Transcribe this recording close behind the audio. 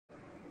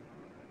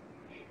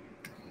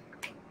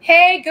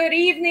Hey, good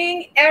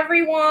evening,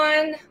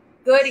 everyone.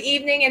 Good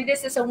evening, and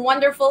this is a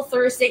wonderful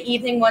Thursday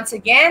evening once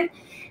again.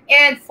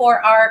 And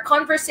for our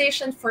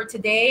conversation for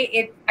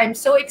today, I'm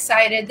so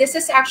excited. This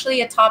is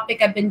actually a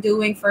topic I've been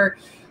doing for,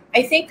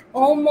 I think,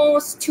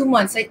 almost 2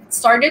 months. It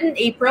started in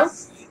April,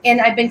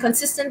 and I've been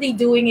consistently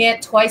doing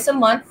it twice a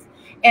month.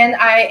 And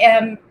I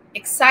am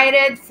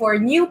excited for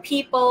new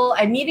people.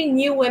 I'm meeting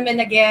new women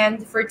again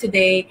for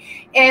today,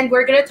 and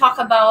we're going to talk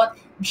about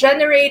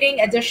generating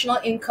additional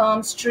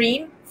income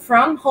stream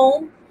from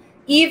home,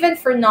 even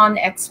for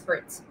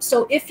non-experts.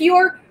 So if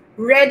you're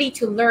ready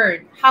to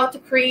learn how to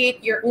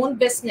create your own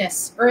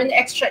business, earn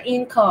extra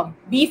income,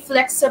 be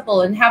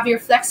flexible, and have your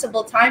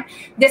flexible time,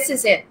 this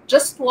is it.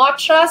 Just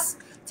watch us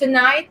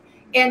tonight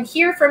and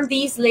hear from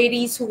these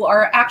ladies who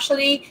are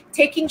actually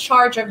taking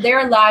charge of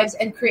their lives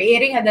and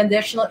creating an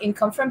additional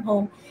income from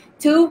home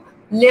to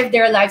live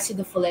their lives to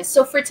the fullest.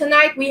 So for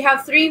tonight, we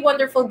have three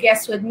wonderful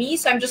guests with me.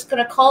 So I'm just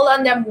going to call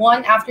on them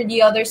one after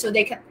the other so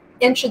they can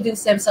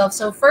introduce themselves.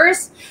 So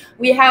first,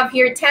 we have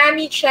here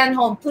Tammy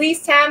Chenholm.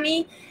 Please,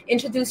 Tammy,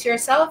 introduce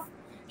yourself.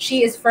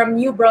 She is from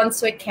New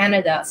Brunswick,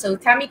 Canada. So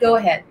Tammy, go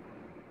ahead.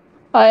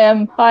 Hi,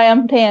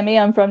 I'm Tammy.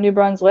 I'm from New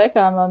Brunswick.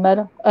 I'm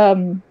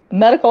a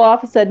medical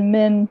office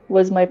admin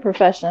was my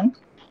profession,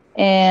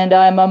 and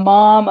I'm a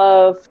mom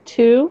of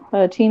two,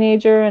 a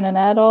teenager and an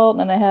adult,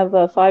 and I have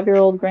a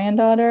 5-year-old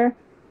granddaughter.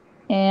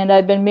 And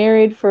I've been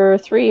married for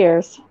 3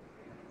 years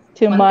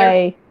to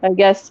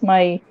Wonderful.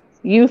 my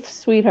youth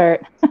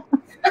sweetheart.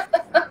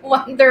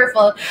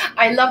 Wonderful.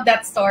 I love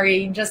that story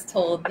you just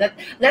told.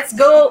 Let's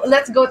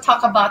go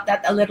talk about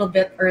that a little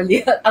bit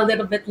earlier, a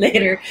little bit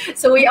later.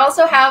 So we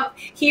also have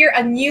here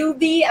a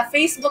newbie, a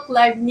Facebook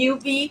Live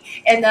newbie,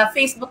 and a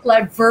Facebook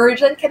Live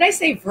virgin. Can I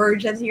say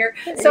virgin here?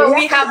 So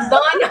we have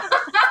Donna.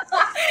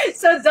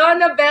 So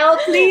Donna Bell,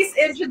 please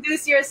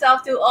introduce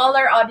yourself to all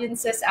our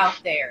audiences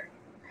out there.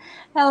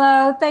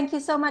 Hello, thank you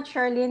so much,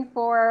 Charlene,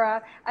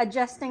 for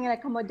adjusting and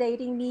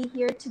accommodating me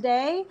here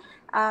today.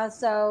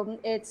 So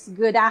it's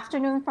good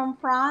afternoon from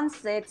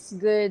France, it's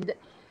good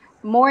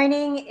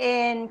morning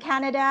in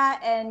Canada,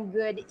 and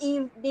good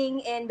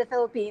evening in the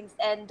Philippines.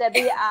 And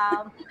Debbie,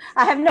 I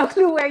have no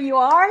clue where you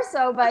are,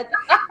 but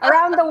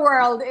around the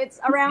world, it's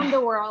around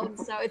the world,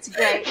 so it's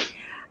great.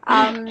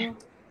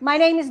 My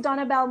name is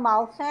Donabelle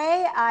Malfe.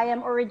 I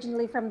am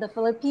originally from the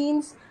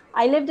Philippines.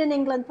 I lived in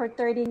England for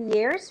 13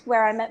 years,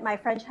 where I met my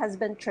French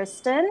husband,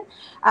 Tristan.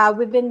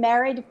 We've been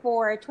married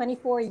for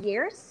 24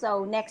 years,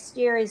 so next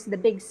year is the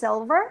big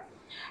silver.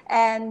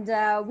 And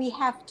we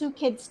have two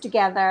kids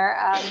together,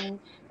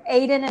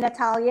 Aiden and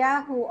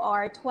Natalia, who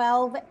are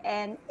 12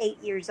 and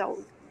 8 years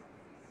old.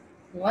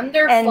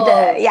 Wonderful.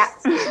 And yeah.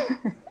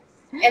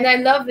 And I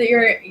love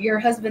your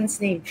husband's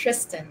name,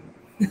 Tristan.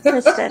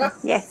 Tristan,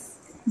 yes.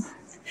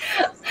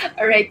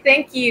 All right,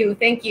 thank you.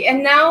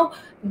 And now,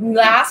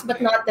 last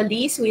but not the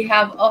least, we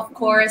have, of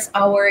course,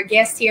 our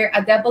guest here,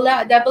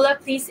 Adebola. Adebola,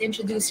 please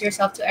introduce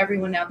yourself to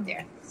everyone out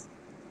there.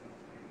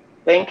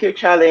 Thank you,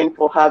 Charlene,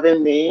 for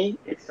having me.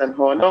 It's an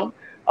honor.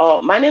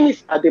 My name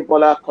is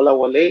Adebola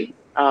Kolawole.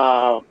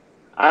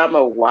 I'm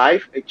a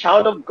wife, a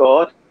child of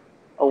God,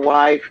 a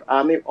wife.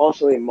 I'm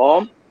also a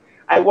mom.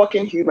 I work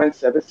in human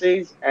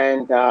services,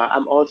 and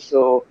I'm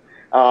also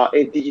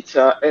a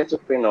digital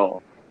entrepreneur.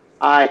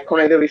 I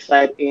currently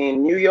reside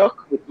in New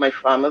York with my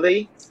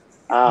family.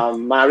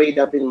 Married,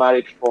 I've been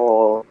married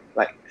for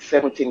like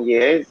 17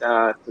 years,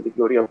 to the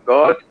glory of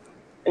God.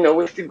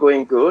 We're still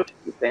going good.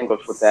 We thank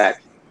God for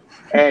that.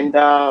 And,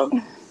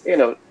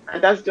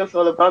 and that's just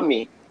all about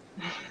me.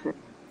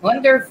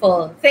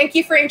 Wonderful. Thank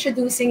you for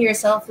introducing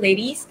yourself,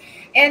 ladies.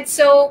 And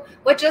so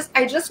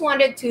I just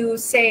wanted to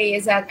say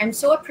is that I'm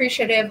so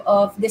appreciative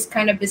of this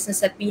kind of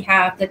business that we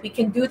have, that we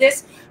can do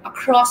this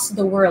across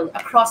the world,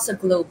 across the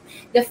globe.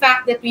 The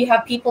fact that we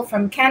have people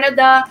from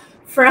Canada,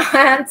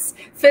 France,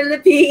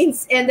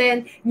 Philippines, and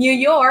then New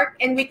York,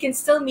 and we can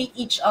still meet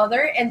each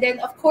other. And then,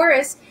 of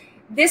course,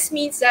 this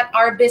means that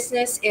our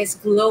business is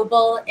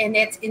global and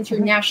it's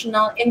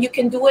international, and you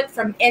can do it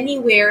from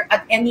anywhere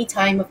at any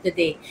time of the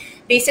day.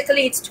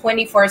 Basically, it's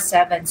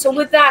 24/7. So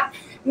with that,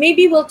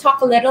 maybe we'll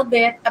talk a little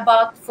bit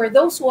about, for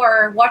those who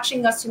are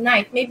watching us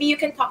tonight, maybe you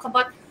can talk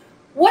about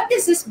what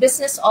is this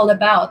business all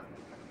about.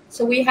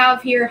 So we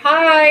have here,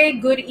 hi,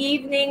 good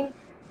evening,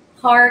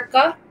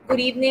 Harka. Good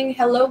evening.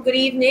 Hello, good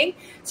evening.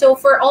 So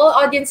for all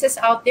audiences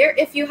out there,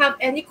 if you have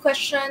any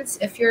questions,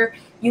 if you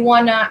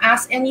want to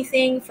ask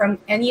anything from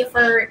any of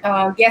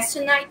our guests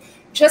tonight,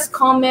 just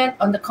comment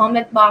on the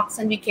comment box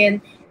and we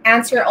can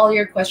answer all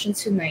your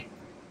questions tonight.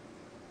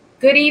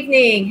 Good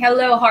evening.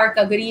 Hello,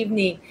 Harka. Good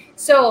evening.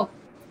 So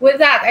with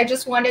that, I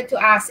just wanted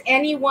to ask,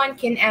 anyone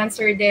can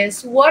answer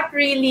this.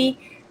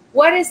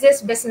 What is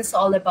this business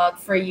all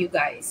about for you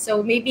guys?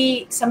 So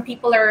maybe some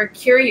people are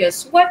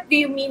curious. What do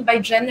you mean by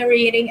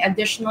generating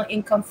additional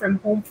income from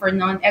home for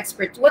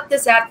non-experts? What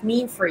does that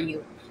mean for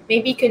you?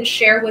 Maybe you can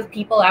share with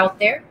people out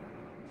there.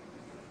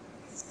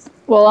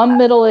 Well, I'm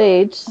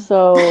middle-aged,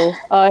 so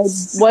I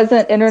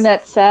wasn't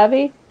internet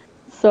savvy.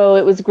 So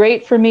it was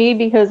great for me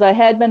because I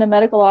had been a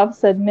medical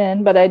office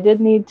admin, but I did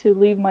need to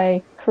leave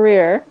my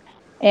career.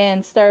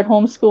 and start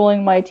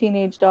homeschooling my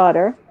teenage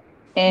daughter.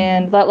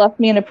 And that left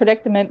me in a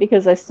predicament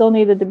because I still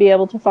needed to be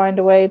able to find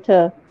a way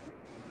to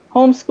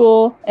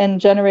homeschool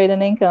and generate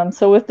an income.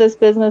 So with this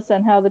business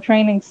and how the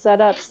training's set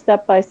up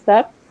step by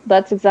step,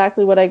 that's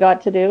exactly what I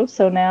got to do.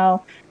 So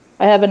now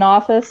I have an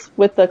office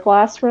with the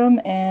classroom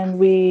and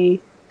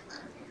we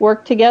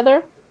work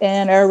together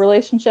and our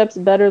relationship's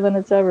better than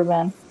it's ever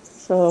been.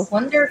 So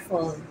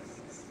Wonderful.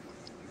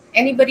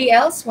 Anybody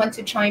else want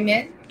to chime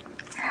in?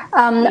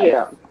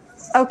 Yeah.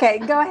 Okay,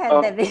 go ahead,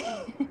 Uh, Debbie.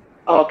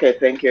 okay,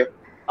 thank you.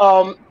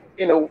 Um,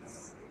 you know,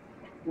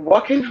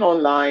 working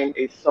online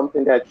is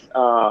something that's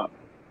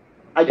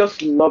I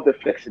just love the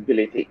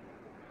flexibility.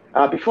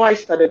 Before I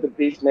started the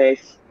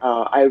business,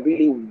 I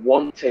really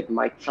wanted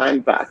my time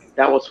back.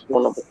 That was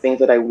one of the things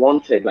that I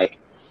wanted. Like,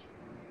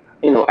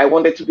 I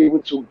wanted to be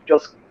able to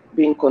just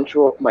be in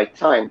control of my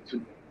time,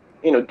 to,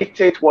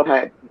 dictate what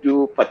I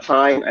do for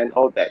time and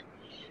all that.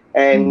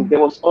 And there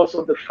was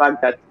also the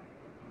fact that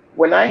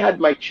when I had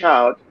my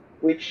child,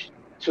 which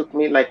took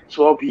me like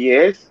 12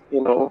 years,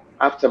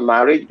 after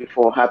marriage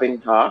before having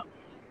her,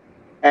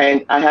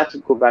 and I had to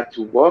go back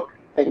to work.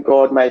 Thank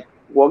God my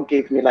work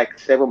gave me like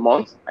 7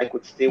 months. I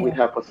could stay with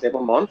Yeah. her for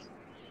 7 months.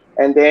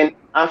 And then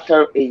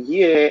after a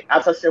year,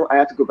 after 7, I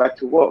had to go back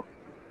to work.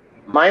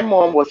 My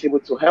mom was able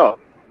to help.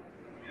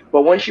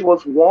 But when she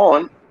was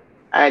 1,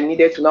 I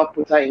needed to now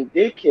put her in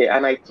daycare.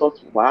 And I thought,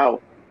 wow,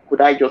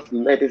 could I just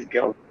let this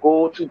girl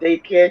go to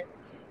daycare?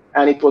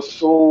 And it was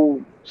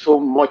so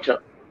much a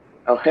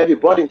heavy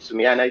burden to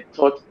me. And I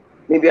thought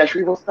maybe I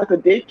should even start a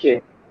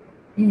daycare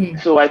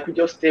Mm. so I could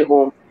just stay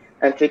home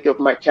and take care of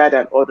my child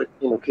and other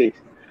kids.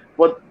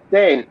 But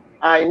then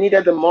I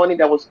needed the money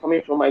that was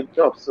coming from my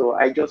job, so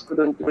I just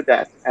couldn't do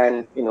that.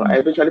 And I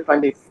eventually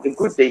found a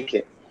good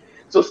daycare.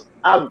 So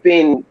I've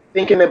been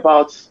thinking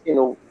about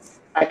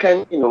I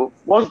can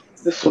what's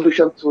the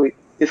solution to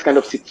this kind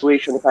of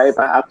situation if I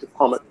ever have to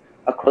come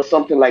across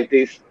something like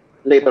this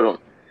later on.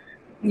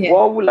 Yeah.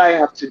 What will I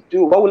have to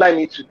do? What will I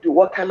need to do?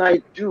 What can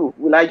I do?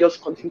 Will I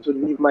just continue to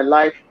live my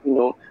life,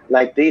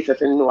 like this? I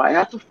said, no, I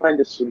have to find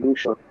a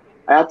solution.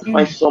 I have to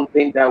find Mm.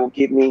 something that will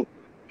give me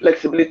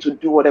flexibility to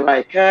do whatever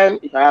I can.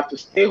 If I have to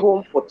stay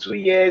home for 2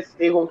 years,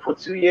 stay home for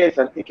 2 years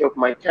and take care of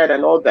my child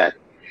and all that.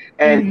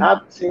 And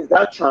Mm. since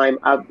that time,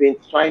 I've been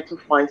trying to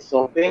find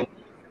something.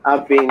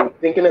 I've been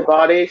thinking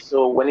about it.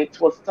 So when it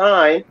was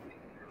time,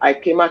 I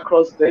came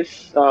across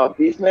this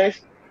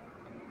business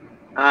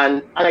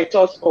and I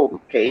thought, oh,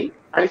 okay.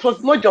 And it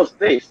was not just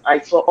this. I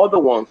saw other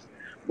ones.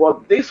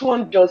 But this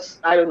one just,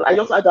 I don't know, I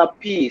just had that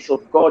peace of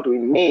God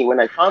with me when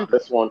I found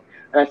this one.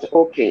 And I said,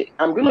 okay,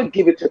 I'm going to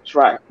give it a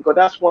try. Because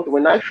that's one thing.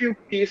 When I feel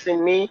peace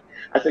in me,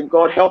 I said,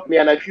 God, help me.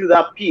 And I feel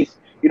that peace.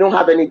 You don't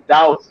have any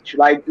doubts.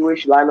 Should I do it?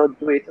 Should I not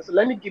do it? I said,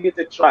 let me give it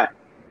a try.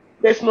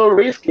 There's no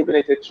risk giving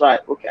it a try.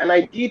 Okay. And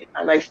I did,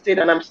 and I stayed,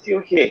 and I'm still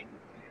here.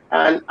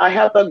 And I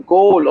have the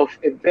goal of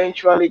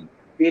eventually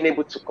being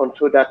able to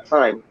control that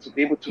time, to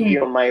be able to be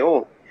Mm. on my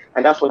own.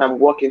 And that's what I'm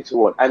working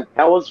toward. And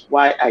that was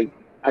why I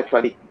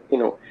actually,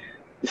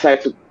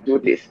 decided to do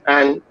this.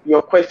 And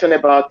your question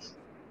about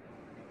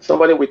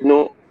somebody with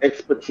no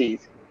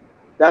expertise,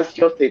 that's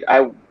just it.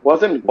 I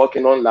wasn't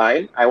working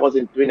online. I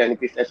wasn't doing any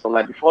business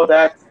online. Before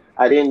that,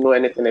 I didn't know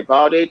anything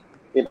about it.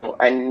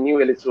 I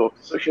knew a little of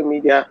social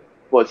media,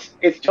 but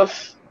it's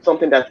just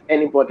something that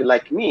anybody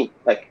like me,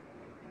 like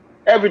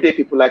everyday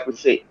people, like we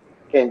say,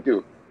 can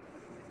do.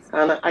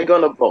 And I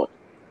got on board.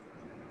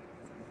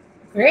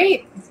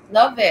 Great.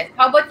 Love it.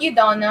 How about you,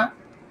 Donna?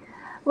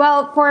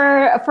 Well,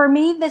 for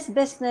me, this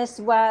business,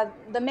 well,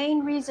 the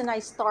main reason I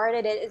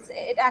started it is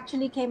it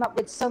actually came up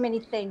with so many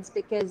things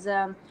because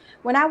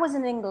when I was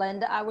in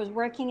England, I was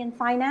working in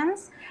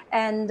finance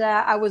and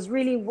I was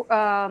really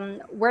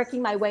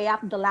working my way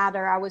up the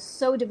ladder. I was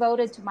so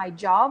devoted to my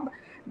job,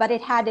 but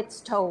it had its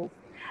toll.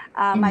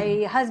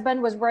 My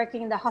husband was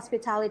working in the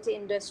hospitality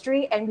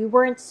industry, and we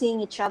weren't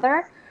seeing each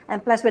other.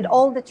 And plus, with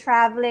all the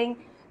traveling,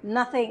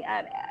 nothing.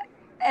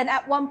 And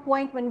at one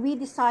point, when we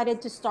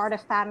decided to start a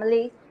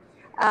family,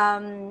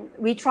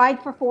 we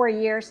tried for 4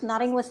 years,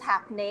 nothing was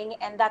happening.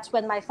 And that's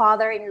when my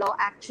father in law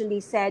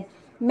actually said,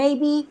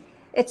 maybe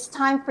it's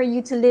time for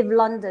you to leave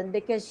London,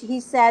 because he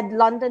said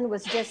London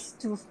was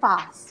just too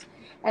fast.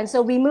 And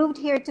so we moved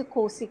here to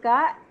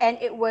Corsica, and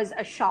it was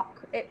a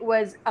shock. It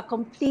was a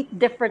complete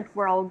different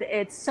world.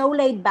 It's so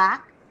laid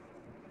back.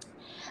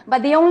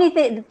 But the only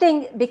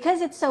thing,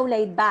 because it's so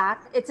laid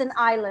back, it's an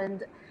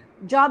island.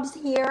 Jobs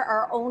here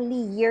are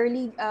only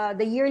yearly.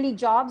 The yearly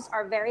jobs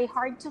are very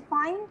hard to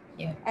find,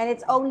 Yeah. and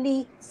it's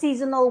only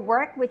seasonal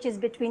work, which is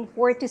between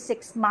 4 to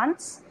 6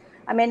 months.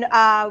 I mean,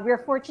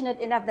 we're fortunate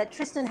enough that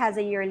Tristan has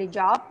a yearly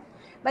job.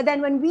 But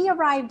then when we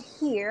arrived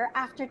here,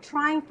 after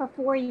trying for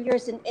 4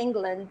 years in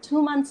England,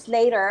 2 months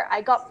later,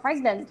 I got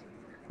pregnant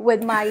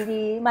with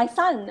my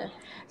son.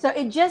 So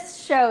it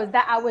just shows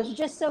that I was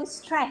just so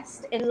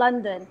stressed in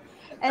London.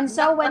 And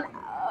so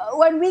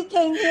when we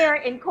came here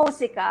in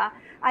Corsica,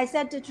 I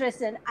said to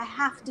Tristan, I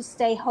have to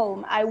stay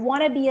home. I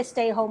want to be a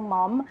stay-home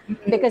mom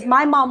because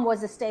my mom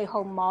was a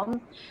stay-home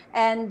mom.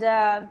 And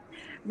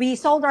we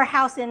sold our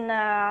house in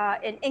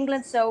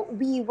England, so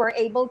we were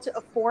able to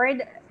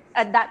afford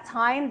at that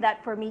time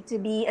that for me to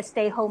be a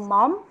stay-home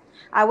mom.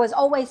 I was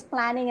always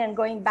planning on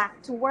going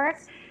back to work,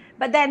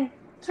 but then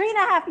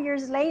 3.5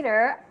 years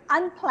later,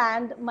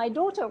 unplanned, my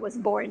daughter was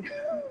born.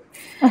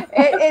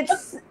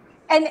 It's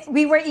and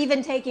we were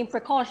even taking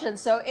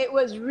precautions, so it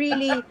was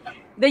really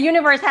the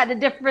universe had a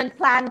different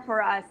plan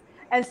for us.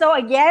 And so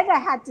again, I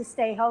had to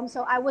stay home.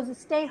 So I was a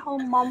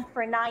stay-home mom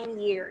for 9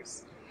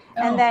 years.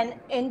 And Oh, then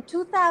in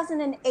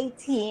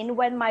 2018,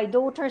 when my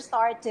daughter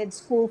started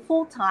school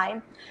full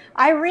time,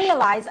 I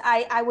realized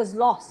I was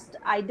lost.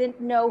 I didn't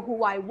know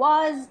who I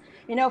was.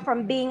 You know,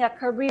 from being a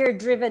career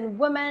driven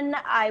woman,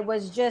 I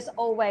was just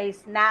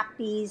always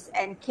nappies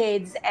and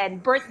kids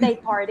and birthday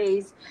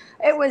parties.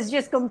 It was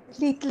just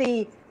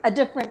completely a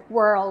different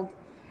world.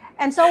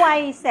 And so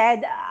I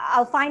said,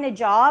 I'll find a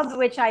job,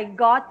 which I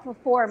got for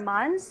 4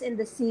 months in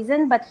the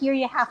season, but here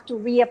you have to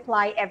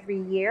reapply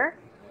every year.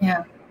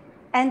 yeah.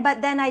 And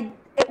but then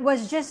it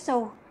was just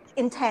so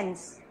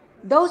intense.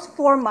 Those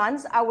 4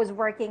 months, I was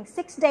working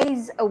 6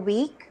 days a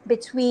week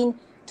between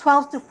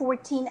 12 to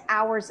 14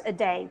 hours a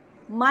day.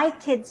 My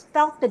kids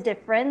felt the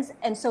difference,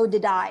 and so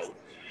did I.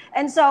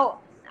 And so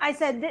I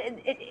said,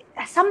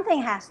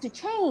 something has to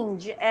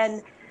change.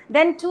 And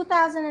then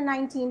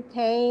 2019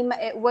 came.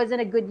 It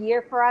wasn't a good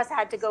year for us. I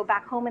had to go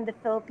back home in the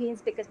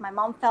Philippines because my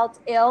mom felt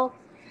ill.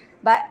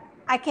 But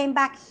I came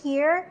back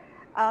here.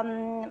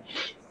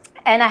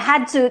 And I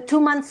had to, 2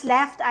 months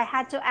left, I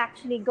had to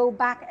actually go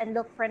back and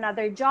look for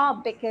another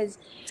job because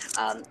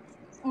um,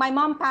 my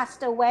mom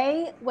passed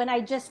away when I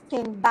just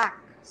came back.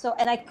 So,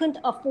 and we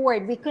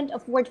couldn't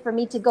afford for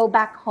me to go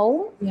back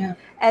home. Yeah.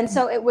 And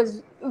so it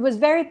was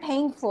very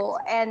painful.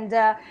 And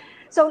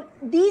so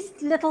these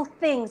little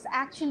things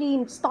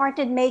actually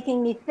started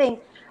making me think,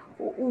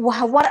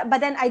 what, but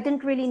then I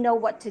didn't really know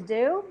what to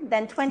do.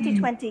 Then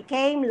 2020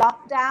 came,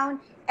 lockdown,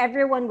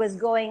 everyone was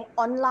going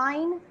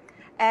online,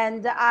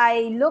 and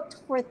I looked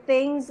for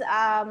things.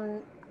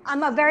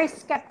 I'm a very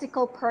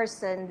skeptical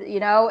person. You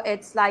know,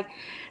 it's like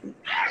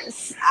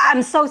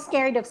I'm so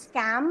scared of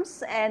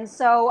scams, and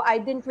so I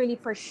didn't really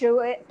pursue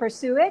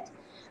it.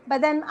 But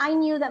then I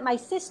knew that my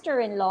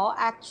sister-in-law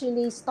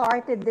actually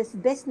started this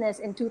business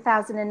in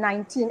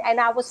 2019, and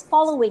I was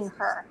following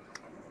her.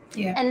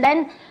 Yeah. And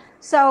then,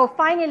 so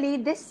finally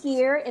this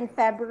year in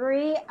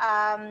February,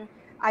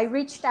 I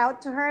reached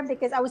out to her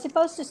because I was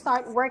supposed to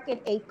start work in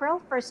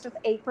April, 1st of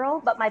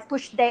April, but my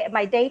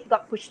date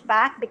got pushed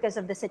back because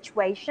of the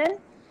situation.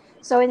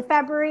 So in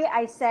February,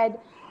 I said,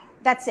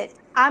 that's it.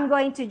 I'm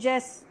going to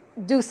just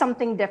do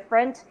something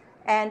different.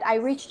 And I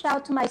reached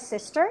out to my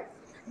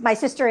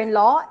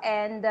sister-in-law,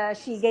 and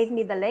she gave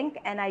me the link,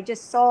 and I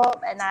just saw,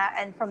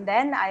 and from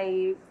then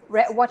I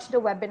watched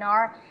the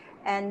webinar,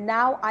 and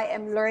now I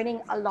am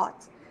learning a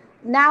lot.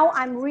 Now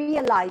I'm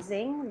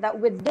realizing that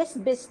with this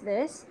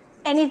business,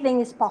 anything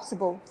is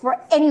possible for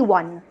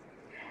anyone.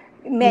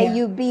 May Yeah.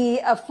 you be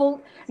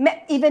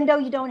even though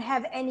you don't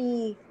have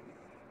any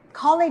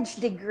college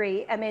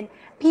degree. I mean,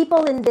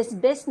 people in this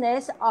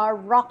business are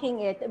rocking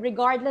it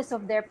regardless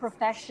of their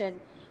profession.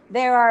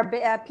 There are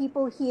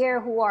people here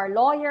who are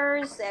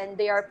lawyers, and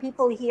there are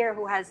people here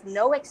who has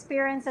no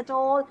experience at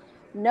all,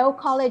 no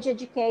college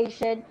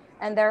education,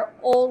 and they're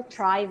all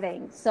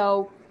thriving.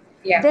 So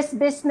Yeah. this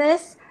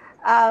business,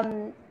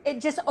 it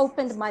just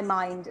opened my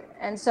mind.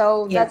 And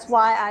so that's Yes.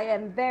 why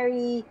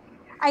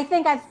I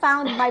think I've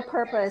found my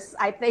purpose,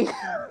 I think.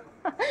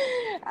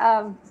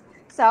 um,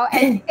 so,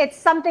 and it's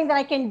something that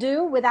I can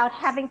do without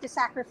having to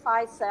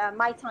sacrifice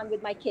my time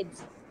with my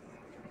kids.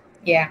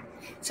 Yeah.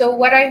 So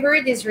what I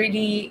heard is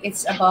really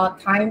it's about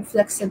time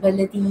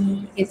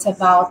flexibility. It's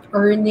about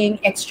earning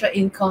extra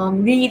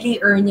income, really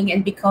earning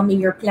and becoming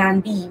your plan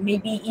B.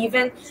 Maybe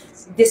even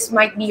this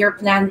might be your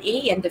plan A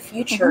in the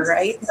future, Mm-hmm.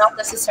 right? Not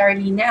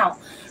necessarily now.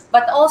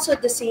 But also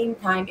at the same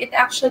time, it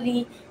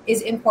actually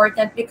is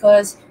important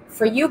because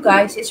for you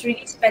guys, it's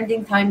really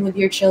spending time with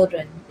your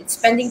children. It's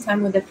spending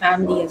time with the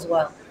family as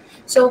well.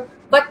 So,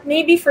 but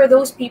maybe for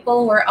those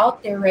people who are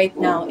out there right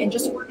now and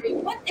just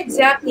wondering what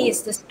exactly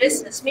is this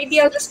business,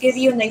 maybe I'll just give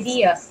you an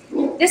idea.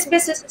 This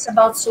business is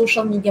about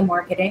social media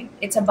marketing,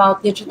 it's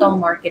about digital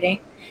marketing,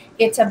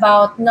 it's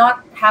about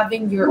not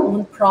having your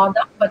own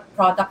product, but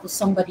product with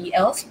somebody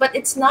else. But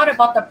it's not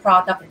about the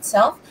product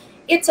itself,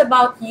 it's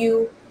about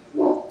you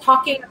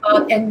talking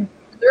about and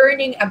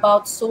learning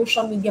about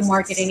social media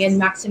marketing and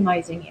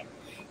maximizing it.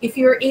 If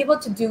you're able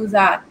to do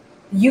that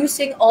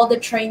using all the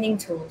training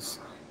tools,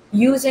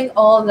 using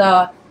all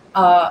the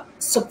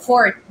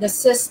support, the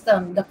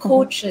system, the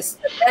coaches,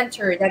 the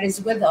mentor that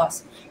is with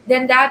us,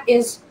 then that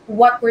is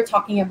what we're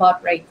talking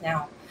about right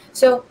now.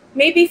 So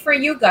maybe for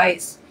you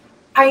guys,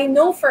 I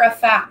know for a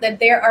fact that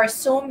there are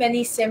so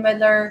many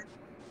similar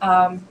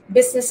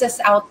businesses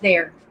out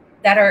there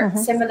that are Mm-hmm.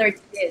 similar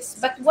to this.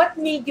 But what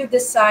made you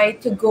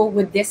decide to go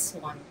with this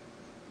one?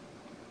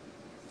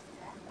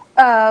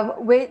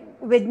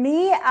 With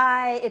me,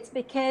 it's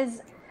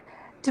because,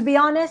 to be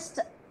honest,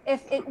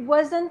 if it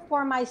wasn't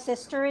for my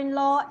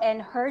sister-in-law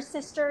and her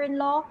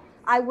sister-in-law,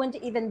 I wouldn't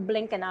even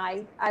blink an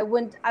eye. I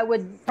would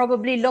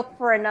probably look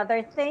for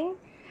another thing.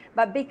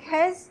 But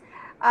because,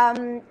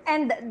 and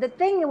the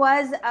thing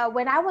was,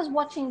 when I was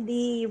watching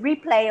the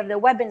replay of the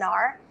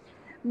webinar,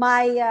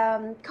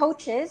 my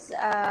coaches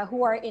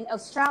who are in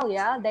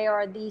Australia, they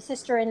are the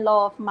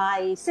sister-in-law of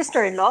my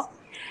sister-in-law.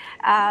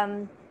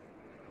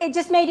 It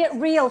just made it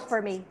real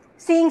for me.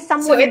 Seeing So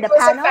someone in it the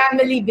was a panel,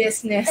 family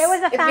business. it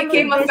was a It family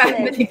became a business.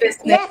 family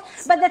business.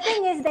 Yes, but the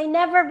thing is, they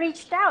never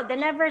reached out. They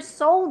never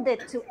sold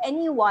it to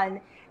anyone.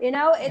 You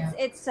know,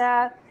 it's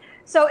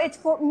so it's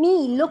for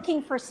me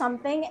looking for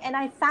something, and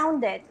I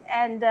found it.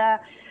 And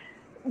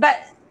but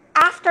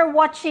after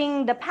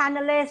watching the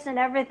panelists and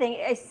everything,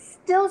 I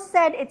still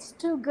said it's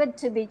too good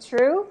to be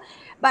true.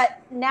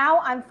 But now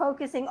I'm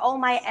focusing all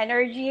my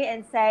energy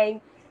and saying,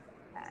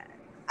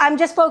 I'm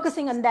just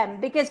focusing on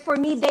them, because for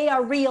me, they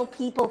are real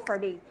people for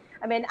me.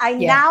 I mean,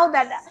 Yeah. now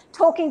that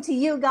talking to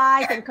you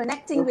guys and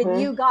connecting with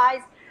you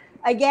guys,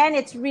 again,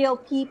 it's real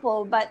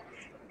people. But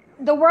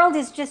the world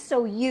is just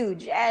so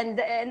huge, and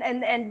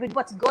with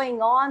what's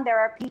going on, there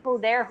are people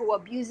there who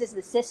abuses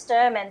the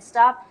system and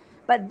stuff.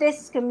 But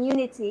this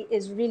community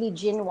is really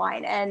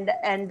genuine, and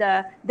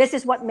this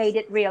is what made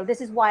it real.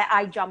 This is why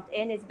I jumped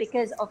in. It's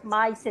because of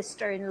my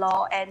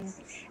sister-in-law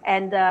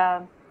and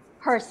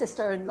her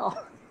sister-in-law.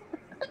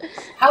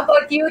 How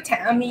about you,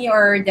 Tammy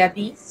or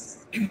Debbie?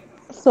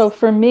 So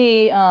for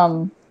me,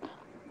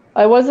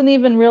 I wasn't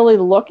even really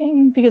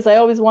looking because I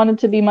always wanted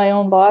to be my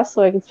own boss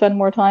so I could spend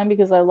more time,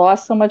 because I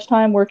lost so much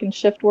time working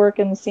shift work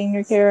in the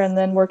senior care and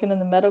then working in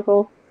the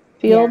medical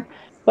field. Yeah.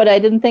 But I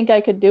didn't think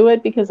I could do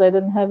it because I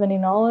didn't have any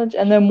knowledge.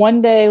 And then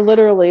one day,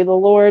 literally, the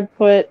Lord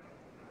put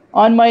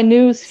on my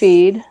news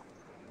feed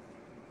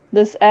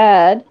this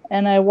ad,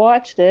 and I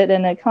watched it,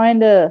 and it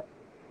kind of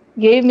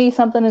gave me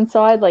something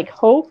inside, like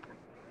hope.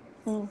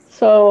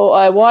 So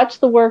I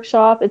watched the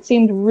workshop. It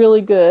seemed really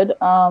good.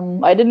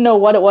 I didn't know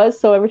what it was,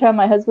 so every time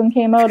my husband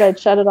came out, I'd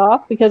shut it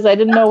off because I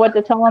didn't know what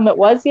to tell him it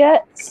was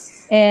yet.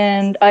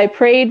 And I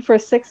prayed for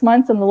 6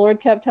 months, and the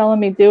Lord kept telling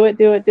me, do it,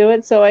 do it, do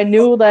it. So I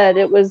knew that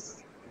it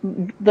was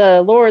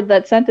the Lord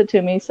that sent it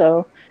to me.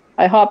 So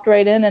I hopped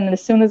right in, and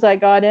as soon as I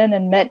got in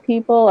and met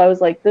people, I was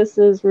like, this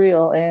is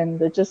real.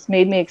 And it just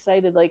made me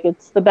excited. Like,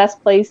 it's the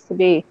best place to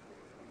be.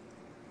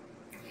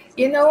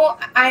 You know,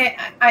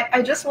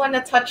 I just want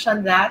to touch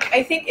on that.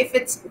 I think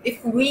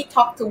if we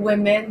talk to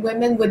women,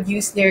 women would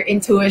use their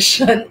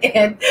intuition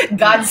and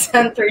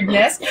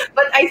God-centeredness.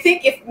 But I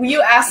think if you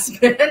ask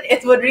men,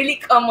 it would really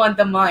come on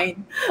the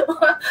mind.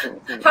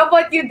 How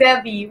about you,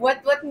 Debbie?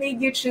 What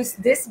made you choose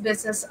this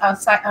business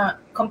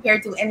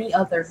compared to any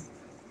other?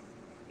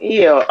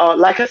 Yeah,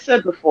 like I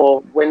said before,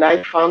 when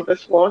I found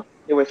this one,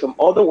 there were some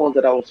other ones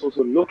that I was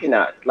also looking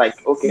at. Like,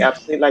 okay, I've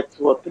seen like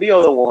 2 or 3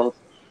 other ones,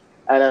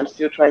 and I'm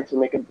still trying to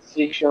make a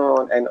decision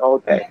and all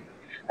that.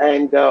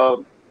 And uh,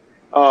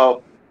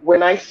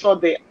 when I saw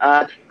the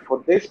ad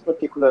for this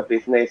particular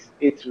business,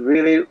 it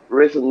really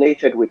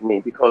resonated with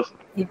me because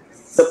the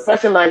Yes.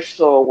 person I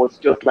saw was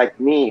just like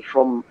me.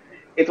 From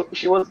it,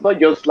 she was not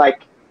just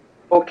like,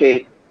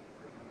 okay,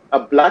 a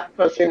black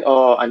person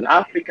or an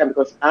African,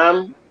 because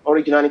I'm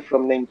originally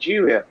from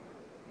Nigeria.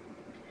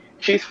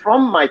 She's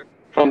from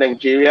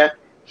Nigeria.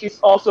 She's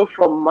also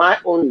from my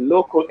own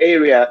local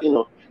area,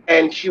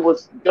 and she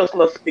was just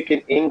not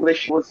speaking English.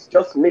 She was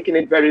just making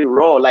it very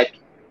raw, like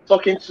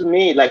talking to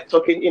me, like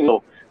talking.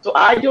 So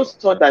I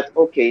just thought that,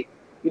 okay,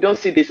 you don't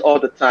see this all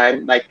the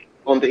time. Like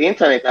on the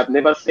internet, I've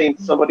never seen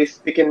somebody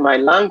speaking my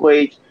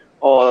language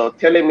or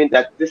telling me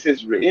that this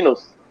is,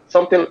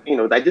 something,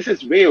 that this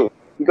is real.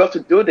 You got to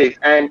do this.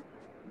 And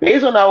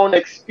based on our own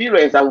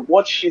experience and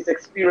what she's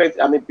experienced,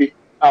 I mean,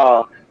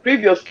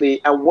 previously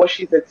and what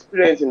she's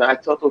experiencing, I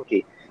thought,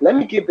 okay, let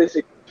me give this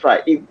a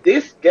try. If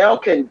this girl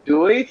can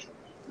do it,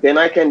 then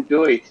I can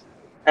do it.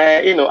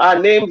 And our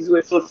names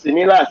were so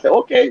similar. I said,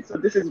 okay, so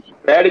this is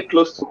very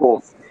close to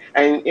home,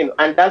 and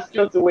that's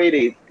just the way it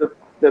is.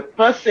 The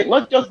person,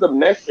 not just the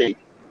message,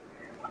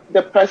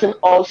 the person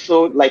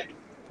also like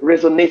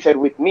resonated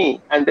with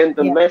me, and then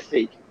the Yeah.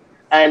 message,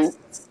 and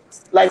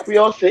like we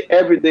all say,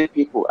 everyday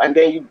people, and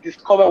then you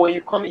discover when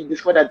you come, you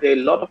discover that there are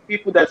a lot of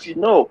people that you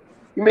know.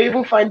 You may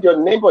even find your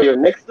neighbor, your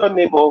next door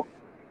neighbor,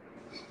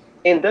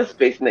 in this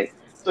business.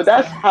 So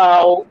that's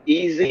how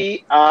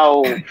easy,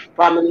 how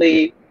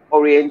family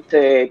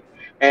oriented,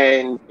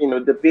 and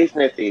the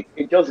business is.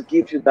 It just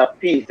gives you that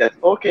peace that,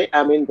 okay,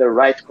 I'm in the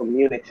right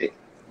community.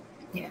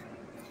 Yeah.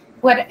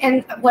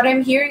 What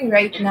I'm hearing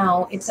right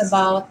now, it's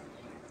about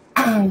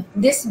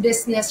this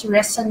business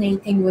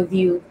resonating with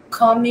you,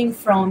 coming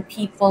from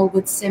people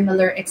with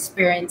similar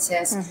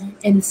experiences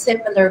and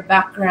similar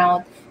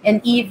background,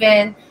 and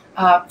even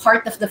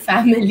part of the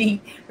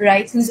family,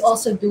 right, who's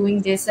also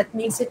doing this, that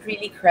makes it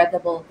really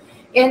credible.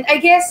 And I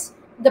guess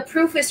the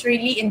proof is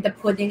really in the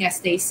pudding, as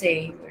they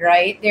say,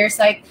 right? There's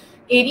like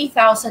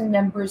 80,000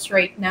 members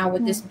right now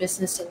with this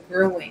business and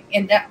growing.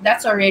 And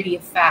that's already a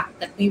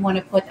fact that we want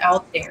to put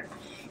out there.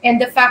 And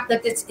the fact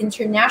that it's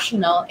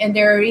international, and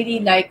there are really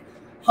like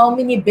how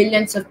many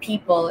billions of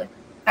people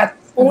at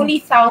only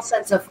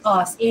thousands of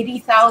us,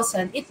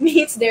 80,000, it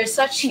means there's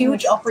such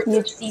huge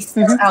opportunities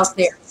still out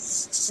there,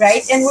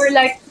 right? And we're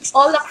like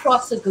all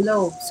across the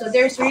globe. So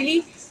there's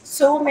really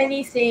so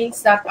many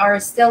things that are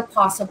still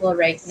possible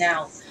right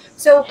now.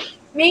 So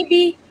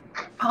maybe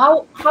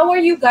how are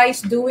you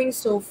guys doing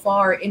so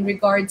far in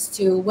regards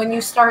to when you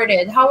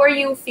started? How are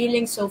you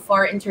feeling so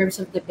far in terms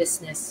of the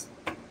business?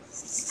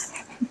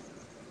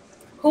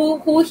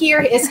 Who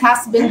here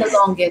has been the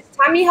longest?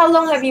 Tammy, how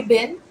long have you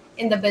been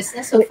in the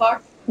business so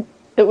far?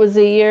 It was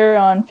a year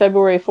on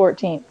February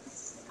 14th.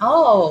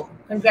 Oh,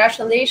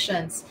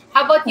 congratulations.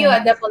 How about you,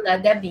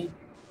 Adebola, Debbie?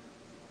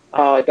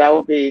 That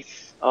will be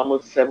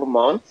almost 7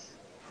 months.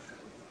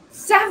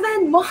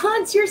 7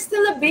 months? You're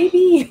still a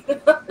baby.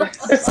 But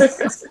I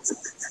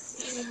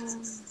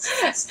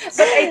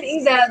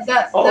think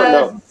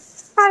No.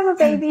 I'm a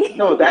baby.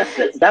 No,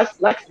 that's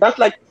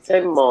like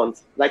 10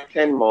 months. Like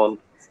 10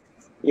 months.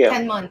 Yeah.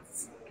 10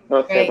 months.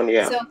 Not Right. 7,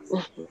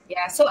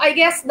 yeah. So I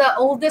guess the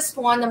oldest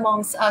one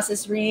amongst us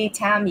is really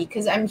Tammy,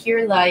 because I'm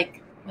here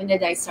like, when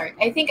did I start?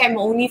 I think I'm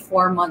only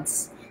 4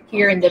 months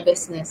here in the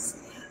business.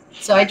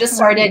 So I just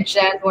started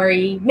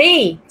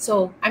May.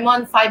 So I'm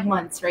on 5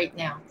 months right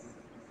now.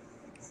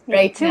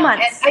 Right 2 now.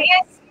 months. And I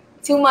guess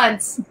 2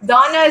 months.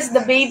 Donna is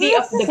the baby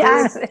of the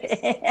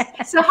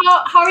group. So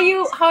how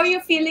are you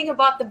feeling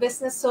about the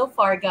business so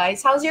far,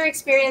 guys? How's your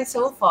experience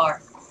so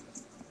far?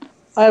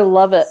 I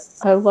love it.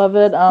 I love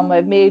it.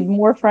 I've made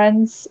more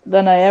friends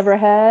than I ever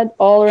had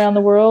all around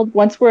the world.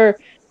 Once we're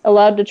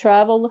allowed to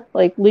travel,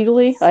 like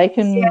legally, I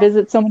can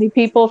visit so many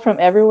people from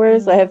everywhere.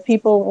 So I have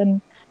people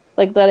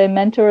that I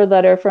mentor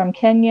that are from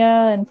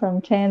Kenya and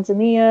from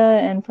Tanzania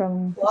and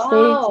from the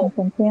States and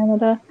from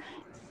Canada.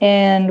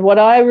 And what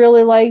I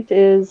really liked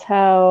is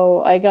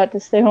how I got to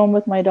stay home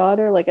with my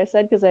daughter, like I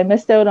said, because I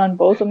missed out on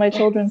both of my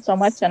children so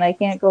much and I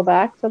can't go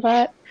back to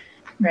that.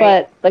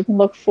 Right. But I can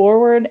look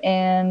forward,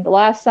 and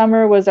last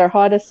summer was our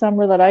hottest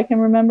summer that I can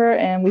remember,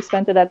 and we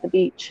spent it at the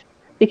beach.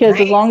 Because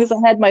as long as I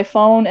had my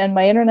phone and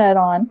my internet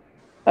on,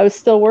 I was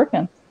still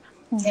working.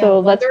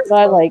 So that's what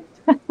I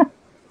liked.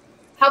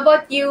 How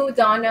about you,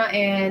 Donna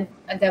and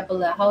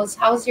Adebola?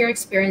 How's your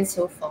experience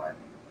so far?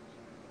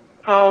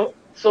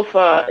 So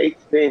far,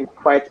 it's been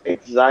quite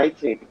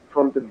exciting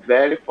from the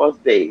very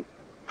first day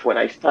when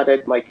I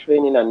started my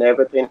training and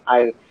everything.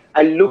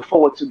 I look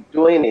forward to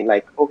doing it.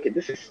 Like, okay,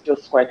 this is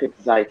just quite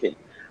exciting.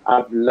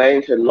 I've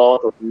learned a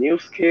lot of new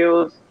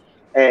skills,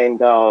 and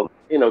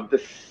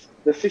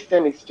the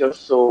system is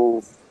just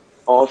so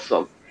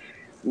awesome.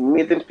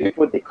 Meeting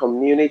people, the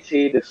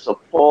community, the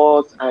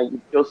support, and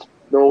you just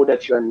know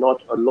that you are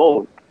not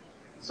alone.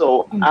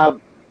 So,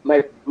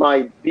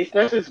 my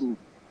business is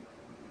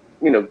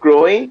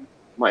growing.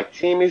 My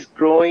team is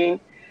growing,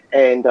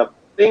 and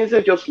things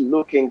are just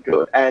looking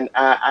good. And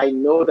I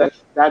know that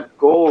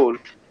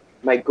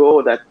my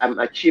goal that I'm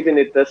achieving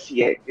it this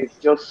year, is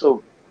just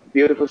so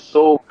beautiful,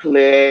 so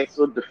clear,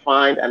 so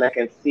defined, and I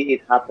can see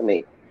it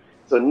happening.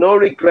 So no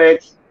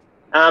regrets.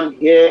 I'm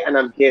here, and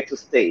I'm here to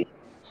stay.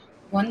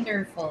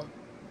 Wonderful.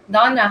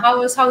 Donna,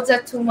 how's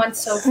that 2 months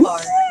so far?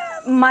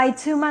 My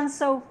 2 months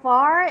so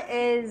far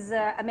is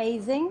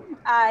amazing.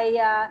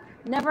 I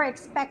never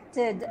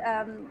expected.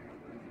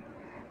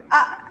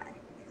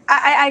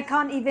 I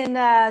can't even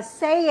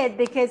say it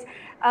because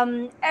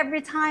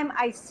every time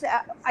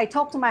I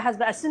talk to my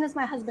husband, as soon as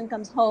my husband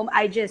comes home,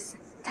 I just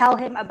tell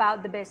him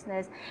about the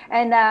business.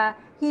 And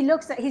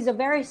he's a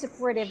very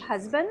supportive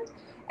husband.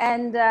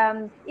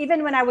 And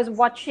even when I was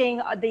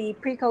watching the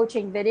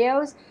pre-coaching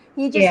videos,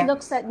 he just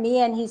looks at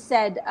me and he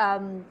said,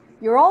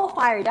 you're all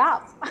fired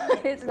up.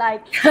 It's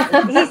like,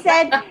 he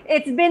said,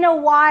 it's been a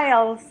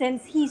while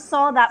since he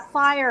saw that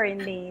fire in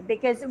me,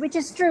 which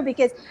is true,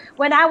 because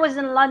when I was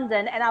in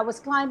London and I was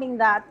climbing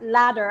that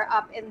ladder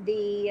up in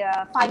the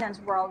finance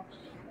world,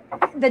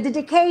 the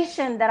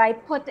dedication that I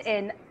put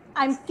in,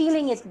 I'm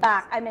feeling it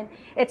back. I mean,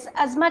 it's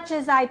as much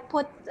as I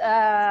put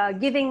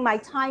giving my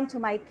time to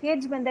my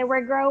kids when they were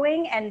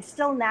growing and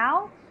still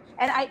now.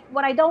 And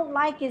what I don't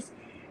like is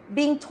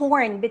being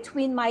torn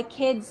between my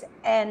kids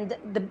and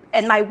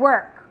my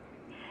work.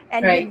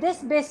 And with this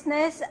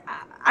business,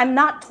 I'm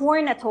not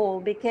torn at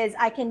all because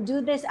I can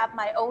do this at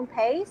my own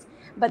pace.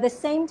 But at the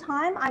same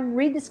time, I'm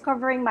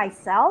rediscovering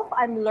myself.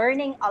 I'm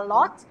learning a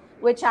lot,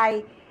 which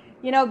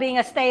being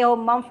a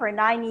stay-at-home mom for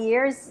 9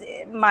 years,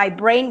 my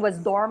brain was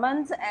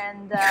dormant.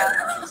 And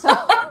so...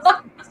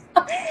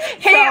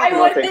 Hey, I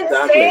wouldn't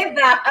say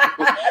that.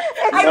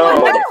 I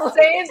wouldn't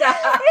say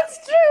that. It's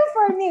true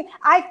for me.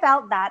 I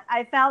felt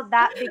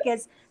that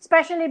because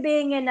especially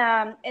being in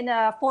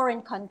a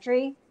foreign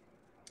country,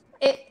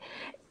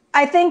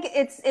 I think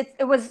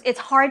it's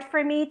hard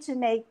for me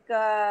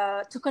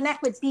to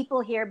connect with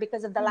people here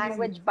because of the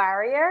language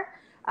barrier.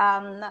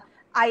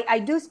 I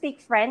do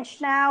speak French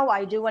now.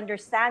 I do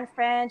understand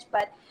French,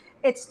 but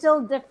it's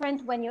still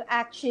different when you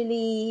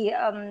actually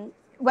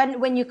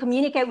when you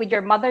communicate with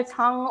your mother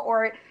tongue,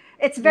 or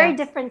it's very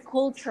different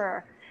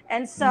culture.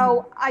 And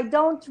so I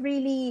don't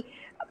really,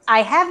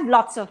 I have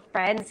lots of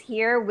friends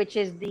here, which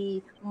is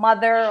the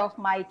mother of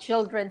my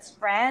children's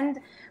friend,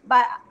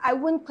 but I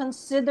wouldn't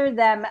consider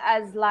them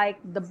as like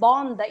the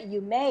bond that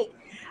you make.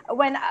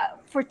 When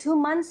for 2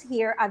 months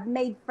here, I've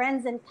made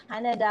friends in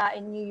Canada,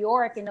 in New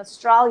York, in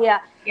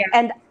Australia, Yeah.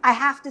 and I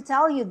have to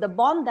tell you, the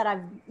bond that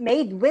I've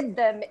made with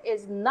them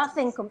is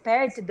nothing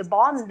compared to the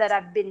bond that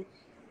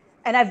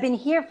I've been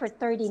here for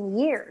 13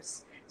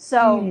 years.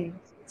 So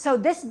so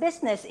this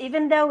business,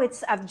 even though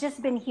I've just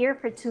been here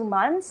for 2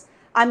 months,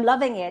 I'm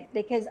loving it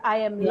because I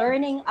am Yeah.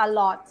 learning a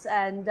lot.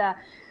 And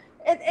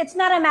it's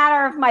not a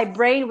matter of my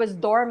brain was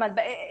dormant,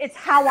 but it's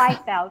how I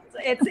felt.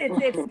 It's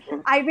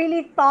I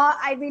really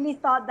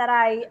thought that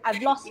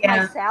I've lost Yeah.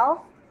 myself,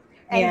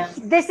 and Yeah.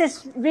 this is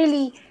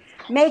really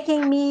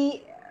making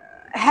me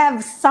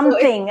have So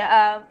something.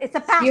 It's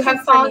a you passion have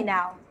for me found,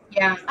 now.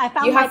 yeah, I you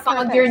found my have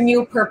found your purpose.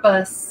 new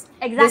purpose.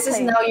 This is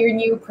Exactly. now your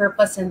new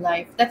purpose in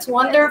life. That's Yes.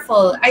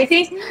 wonderful. I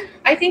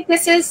think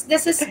this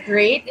is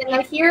great, and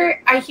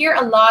I hear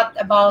a lot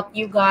about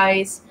you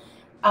guys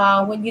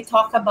when you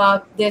talk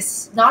about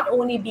this not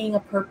only being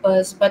a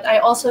purpose, but I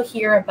also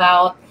hear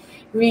about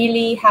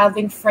really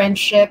having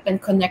friendship and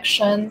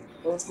connection,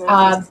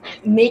 uh,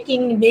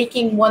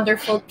 making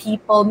wonderful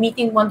people,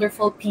 meeting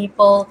wonderful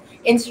people,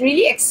 and it's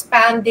really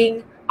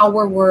expanding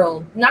our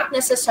world, not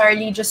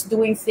necessarily just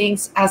doing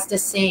things as the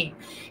same.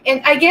 And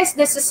I guess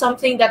this is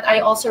something that I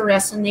also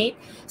resonate.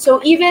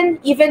 So even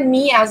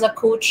me as a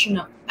coach,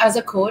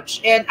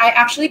 and I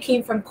actually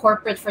came from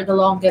corporate for the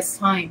longest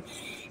time.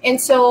 And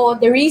so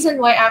the reason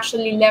why I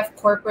actually left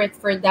corporate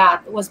for that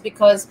was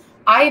because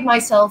I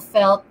myself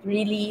felt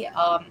really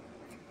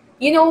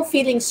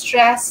feeling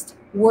stressed,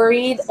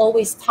 worried,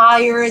 always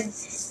tired,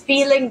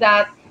 feeling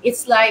that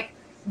it's like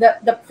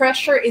the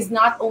pressure is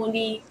not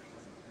only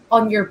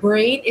on your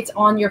brain, it's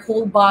on your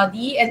whole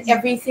body, and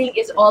everything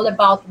is all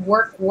about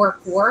work, work,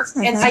 work.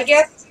 And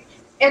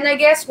Mm-hmm. I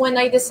guess when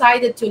I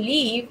decided to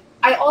leave,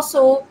 I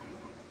also,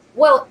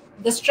 well,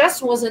 the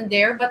stress wasn't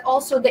there, but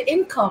also the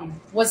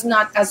income was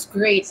not as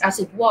great as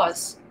it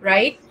was,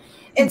 right?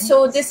 And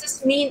so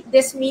this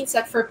means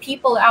that for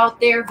people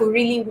out there who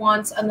really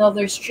wants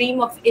another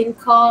stream of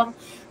income,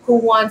 who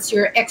wants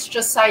your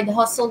extra side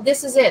hustle,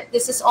 this is it.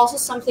 This is also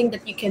something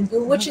that you can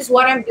do, which is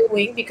what I'm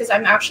doing, because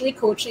I'm actually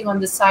coaching on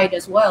the side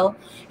as well.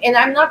 And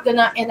I'm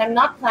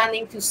not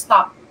planning to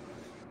stop.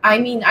 I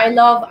mean, I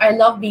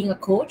love being a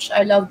coach.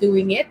 I love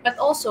doing it, but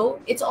also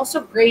it's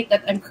also great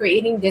that I'm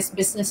creating this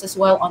business as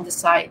well on the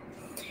side.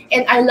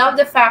 And I love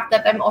the fact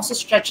that I'm also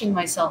stretching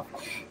myself.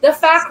 The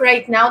fact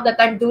right now that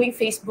I'm doing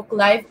Facebook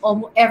Live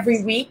almost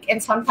every week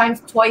and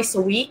sometimes twice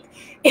a week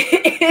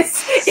is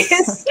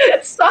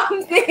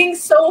something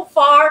so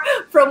far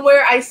from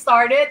where I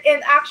started.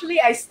 And actually,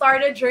 I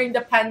started during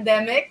the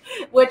pandemic,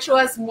 which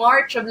was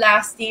March of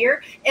last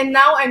year. And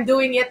now I'm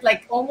doing it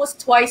like almost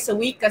twice a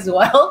week as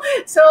well.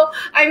 So,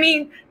 I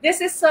mean,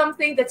 this is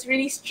something that's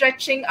really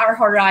stretching our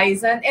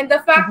horizon. And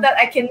the fact that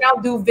I can now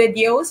do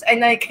videos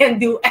and I can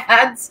do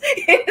ads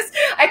is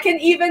I can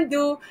even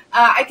do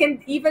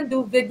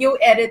video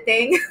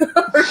editing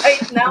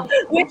right now,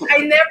 which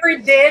I never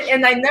did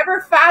and I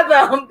never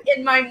fathomed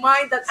in my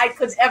mind that I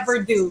could ever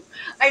do.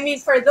 I mean,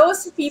 for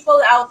those people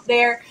out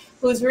there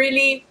who's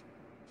really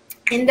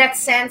in that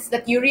sense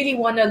that you really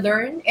want to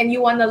learn and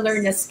you want to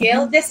learn a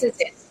skill, this is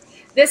it.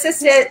 This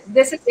is it.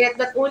 This is it.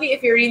 But only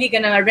if you're really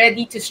gonna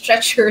ready to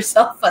stretch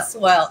yourself as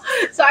well.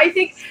 So I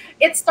think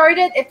it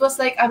started. It was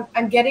like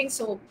I'm getting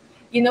so,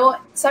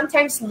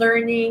 sometimes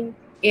learning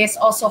is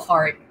also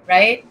hard,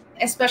 right?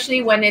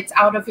 Especially when it's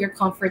out of your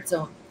comfort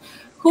zone.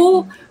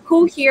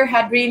 Who here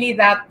had really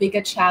that big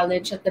a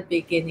challenge at the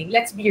beginning?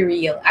 Let's be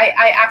real.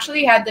 I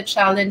actually had the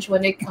challenge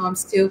when it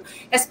comes to,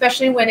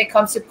 especially when it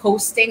comes to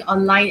posting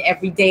online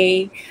every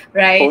day,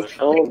 right?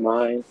 Oh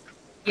my.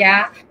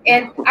 Yeah.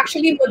 And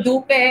actually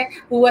Modupe,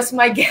 who was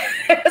my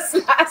guest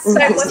last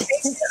time, was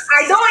saying,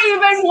 I don't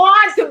even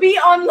want to be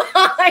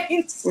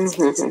online.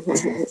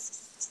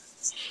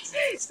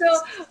 So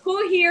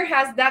who here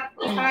has that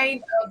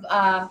kind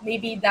of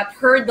maybe that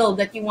hurdle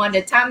that you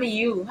wanted? Tammy,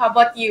 how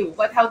about you?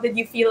 How did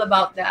you feel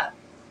about that?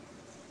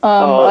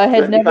 I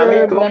had If I may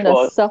never go been a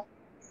first. self.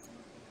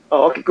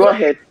 Oh, okay, go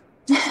ahead.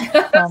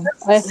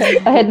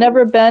 I had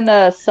never been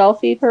a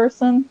selfie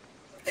person,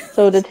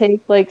 so to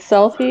take like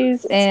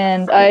selfies,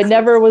 and I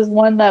never was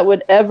one that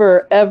would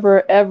ever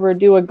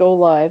do a go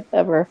live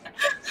ever.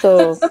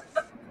 So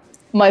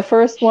my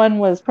first one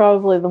was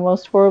probably the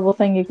most horrible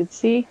thing you could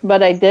see,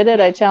 but I did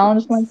it. I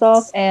challenged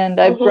myself, and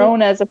I've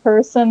grown as a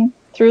person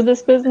through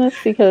this business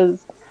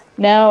because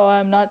now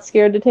I'm not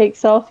scared to take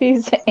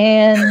selfies,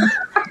 and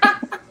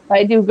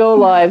I do go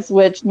lives,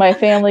 which my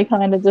family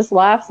kind of just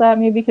laughs at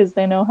me because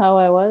they know how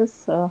I was.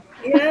 So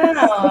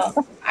Yeah,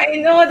 I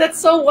know, that's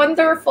so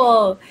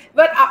wonderful.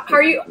 But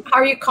are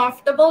you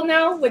comfortable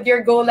now with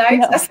your go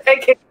lives yeah, as I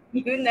can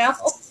see you now?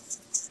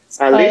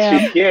 At I least you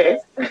am. care.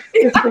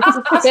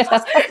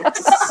 Yeah.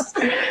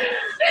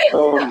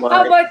 Oh How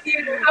my. about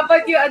you? How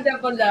about you,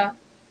 Adebola?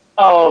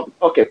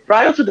 Okay.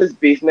 Prior to this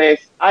business,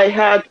 I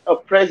had a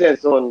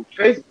presence on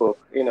Facebook,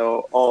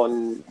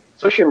 on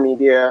social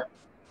media.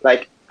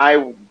 Like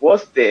I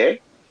was there,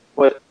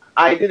 but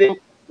I didn't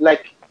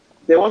like.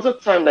 There was a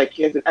time like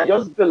years. I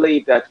just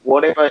believe that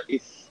whatever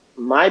is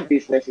my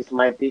business.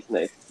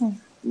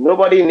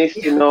 Nobody needs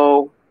to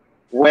know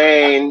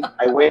when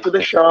I went to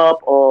the shop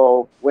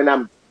or when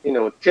I'm,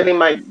 tilling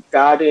my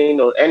garden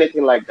or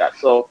anything like that.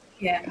 So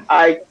Yeah.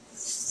 I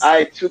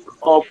I took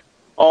off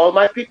all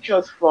my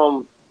pictures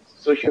from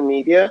social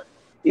media.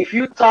 If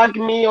you tag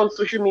me on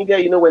social media,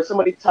 when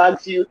somebody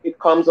tags you, it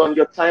comes on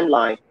your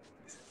timeline.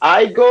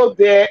 I go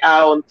there,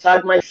 I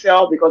untag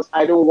myself because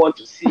I don't want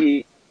to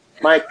see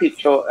my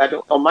picture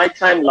on my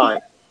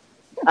timeline.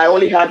 I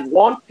only had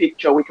one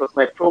picture, which was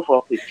my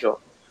profile picture.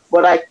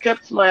 But I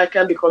kept my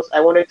account because I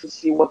wanted to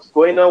see what's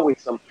going on with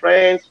some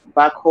friends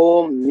back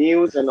home,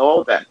 news, and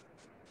all that.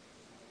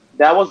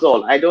 That was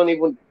all. I don't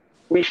even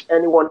wish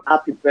anyone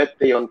happy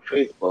birthday on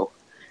Facebook.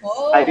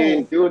 I Oh.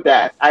 didn't do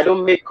that. I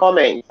don't make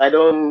comments. I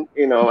don't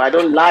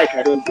like,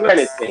 I don't do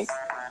anything.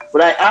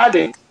 But I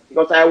added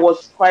because I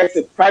was quite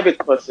a private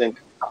person.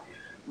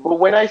 But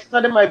when I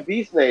started my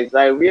business,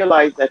 I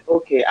realized that,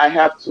 okay, I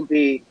have to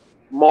be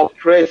more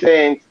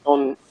present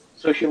on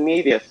social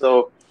media.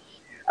 So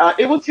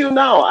even till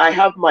now, I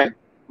have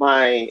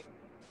my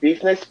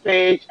business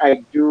page.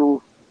 I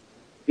do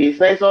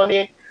business on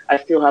it. I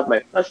still have my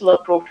personal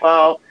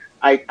profile.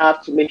 I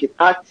have to make it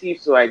active,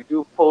 so I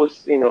do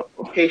post,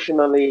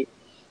 occasionally.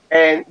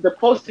 And the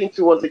posting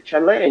too was a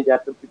challenge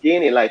at the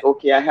beginning. Like,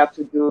 okay, I have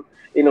to do,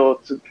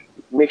 to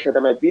make sure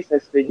that my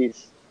business page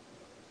is,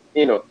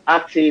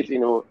 active,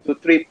 do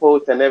 3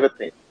 posts and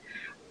everything.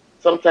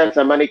 Sometimes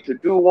I manage to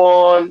do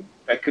one.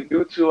 If I could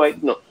do two,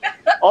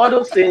 all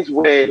those things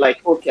were like,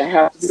 okay, I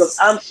have to, because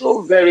I'm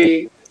so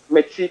very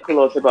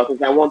meticulous about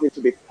it. I want it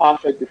to be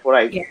perfect before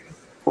I Yeah.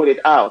 put it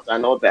out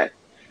and all that.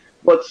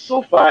 But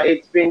so far,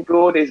 it's been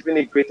good. It's been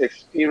a great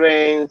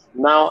experience.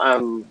 Now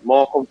I'm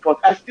more comfort.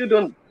 I still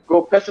don't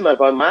go personal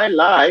about my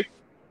life,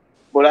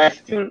 but I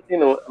still,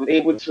 I'm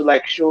able to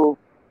like show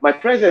my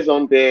presence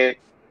on there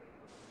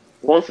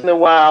once in a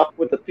while,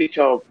 put a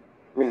picture of,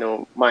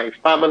 my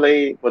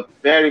family, but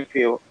very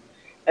few.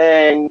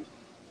 And,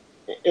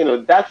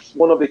 that's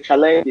one of the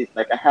challenges.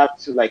 Like I have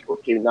to like,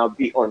 okay, now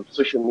be on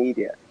social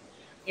media.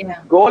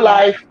 Yeah. Go Yeah.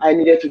 live, I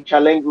needed to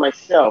challenge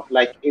myself.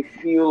 Like a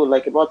few,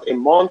 like about a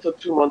month or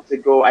 2 months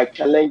ago, I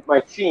challenged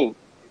my team.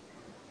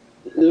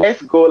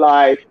 Let's go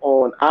live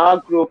on our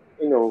group,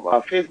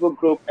 our Facebook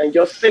group, and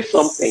just say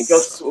something,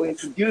 just to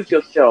introduce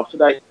yourself so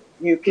that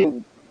you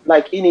can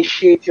like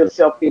initiate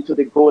yourself into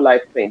the go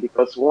live thing.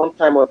 Because one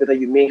time or the other,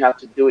 you may have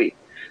to do it.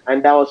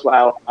 And that was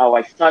how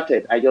I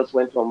started. I just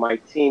went on my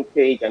team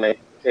page and I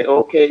said,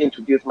 okay,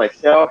 introduce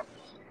myself.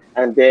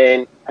 And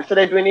then I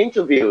started doing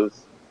interviews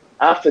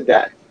after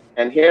that.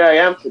 And here I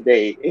am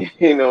today,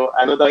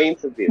 another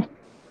interview.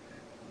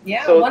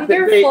 Yeah. So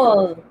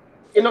Wonderful.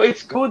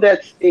 it's good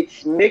that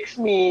it makes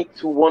me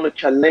to want to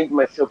challenge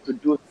myself to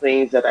do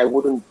things that I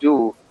wouldn't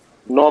do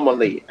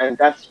normally. And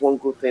that's one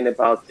good thing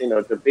about,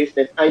 the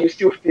business. And you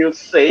still feel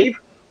safe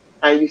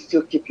and you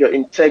still keep your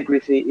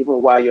integrity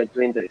even while you're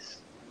doing this.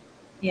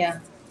 Yeah.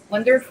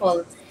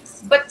 Wonderful.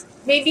 But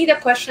maybe the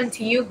question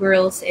to you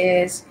girls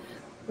is,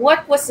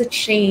 what was the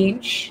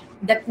change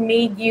that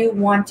made you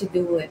want to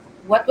do it?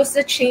 What was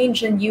the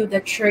change in you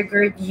that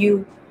triggered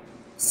you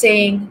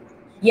saying,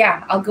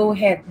 "Yeah, I'll go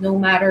ahead no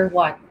matter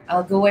what.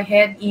 I'll go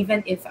ahead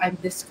even if I'm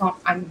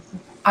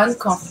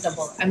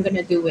uncomfortable. I'm going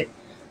to do it."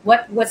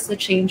 What's the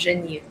change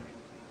in you?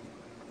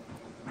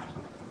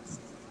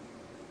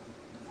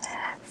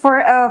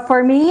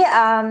 For me,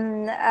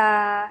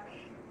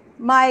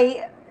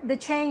 my the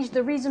change,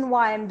 the reason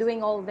why I'm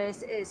doing all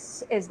this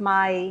is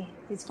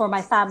for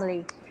my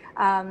family.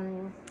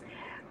 Um,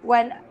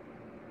 when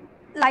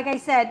Like I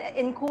said,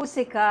 in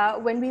Corsica,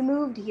 when we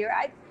moved here,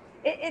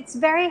 it's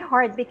very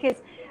hard because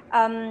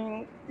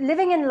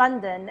living in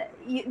London,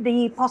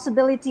 the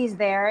possibilities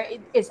there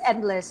is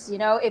endless. You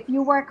know, if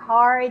you work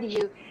hard,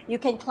 you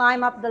can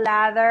climb up the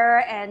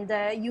ladder, and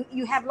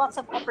you have lots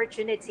of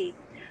opportunity.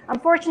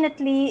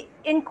 Unfortunately,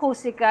 in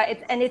Corsica,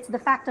 it's the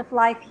fact of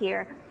life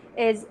here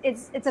is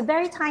it's a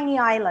very tiny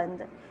island,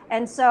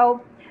 and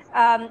so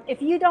if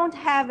you don't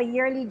have a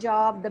yearly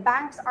job, the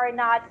banks are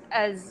not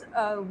as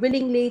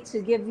willingly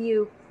to give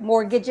you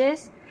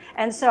mortgages.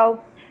 And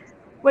so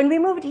when we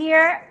moved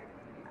here,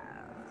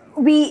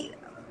 we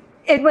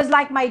it was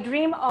like my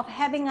dream of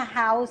having a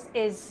house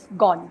is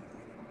gone.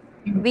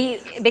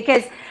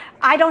 Because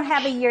I don't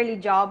have a yearly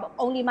job,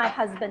 only my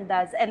husband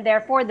does, and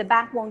therefore the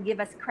bank won't give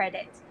us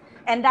credit,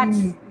 and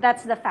Mm,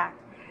 that's the fact.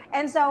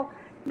 And so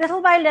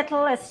little by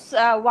little, as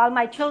while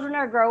my children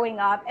are growing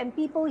up, and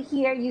people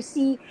here, you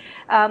see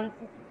um,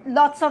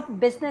 lots of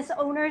business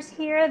owners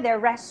here, their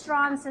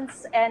restaurants,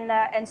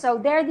 and so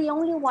they're the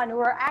only one who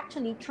are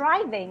actually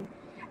thriving,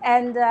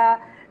 and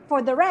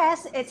for the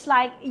rest, it's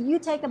like you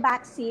take a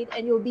back seat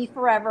and you'll be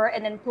forever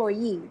an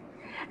employee.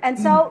 And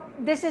so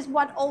this is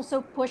what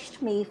also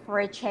pushed me for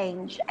a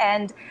change.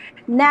 And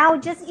now,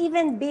 just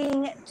even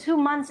being 2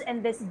 months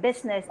in this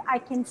business, I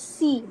can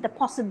see the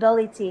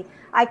possibility.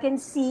 I can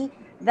see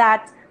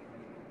that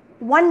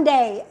one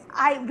day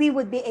we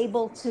would be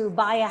able to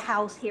buy a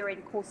house here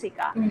in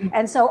Corsica.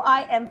 And so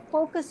I am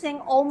focusing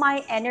all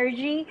my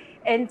energy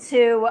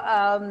into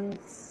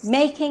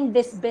making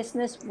this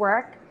business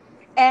work.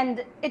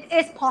 And it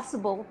is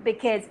possible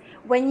because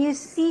when you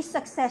see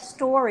success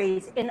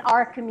stories in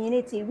our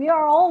community, we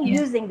are all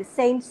Yeah. using the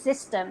same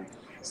system.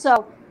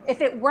 So if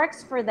it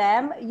works for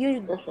them,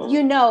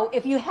 you know,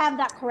 if you have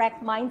that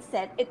correct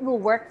mindset, it will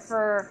work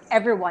for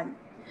everyone.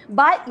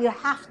 But you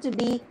have to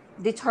be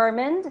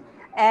determined,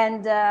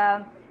 and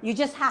you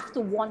just have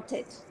to want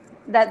it.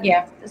 That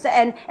Yeah.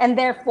 and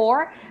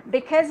therefore,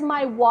 because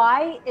my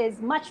why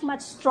is much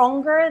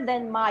stronger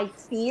than my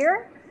fear,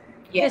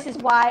 Yeah. this is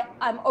why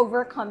I'm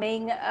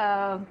overcoming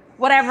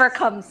whatever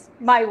comes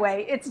my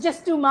way. It's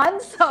just 2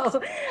 months,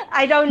 so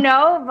I don't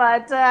know,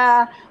 but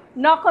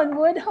knock on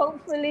wood,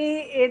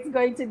 hopefully it's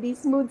going to be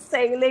smooth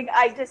sailing.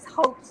 I just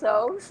hope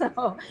so.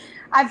 So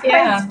I've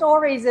heard Yeah.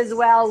 stories as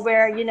well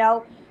where, you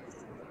know,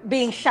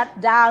 being shut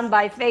down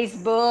by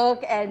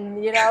Facebook,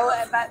 and, you know,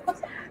 but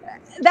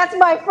that's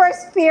my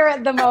first fear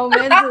at the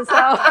moment.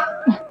 So,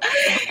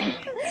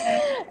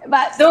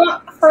 but Don't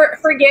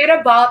forget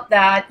about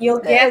that. You'll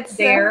get it's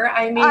there.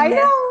 I I mean,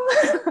 know.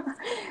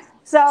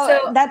 So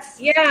so that's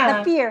the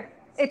yeah, fear.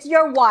 It's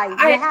your why. You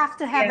I have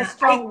to have a yeah, I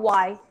strong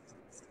why.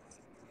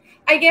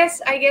 I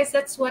guess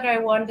that's what I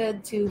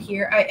wanted to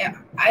hear.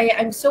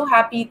 I'm so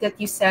happy that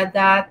you said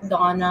that,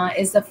 Donna,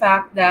 is the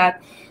fact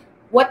that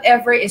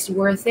whatever is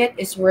worth it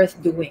is worth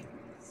doing.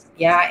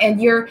 Yeah, and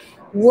your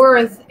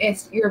worth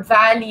is your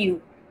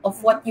value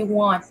of what you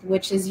want,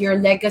 which is your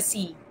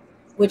legacy,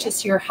 which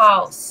is your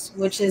house,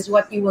 which is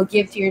what you will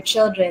give to your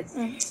children,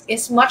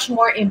 is much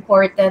more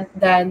important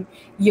than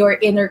your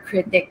inner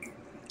critic,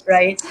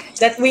 right?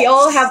 That we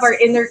all have our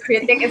inner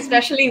critic,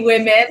 especially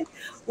women.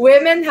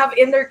 Women have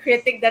inner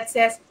critic that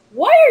says,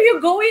 why are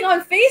you going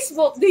on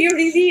Facebook? Do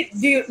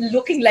you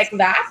looking like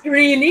that?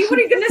 Really? What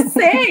are you gonna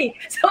say?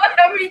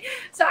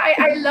 So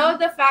I love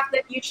the fact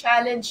that you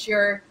challenge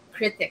your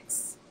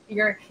critics.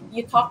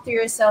 You talk to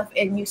yourself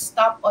and you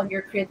stop on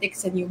your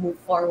critics and you move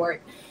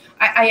forward.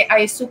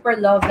 I super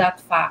love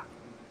that fact.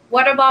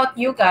 What about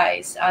you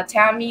guys,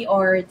 Tammy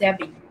or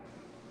Debbie?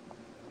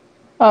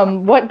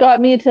 What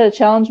got me to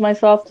challenge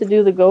myself to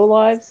do the go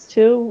lives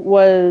too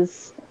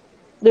was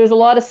there's a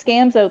lot of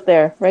scams out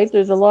there, right?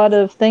 There's a lot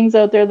of things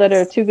out there that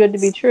are too good to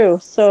be true.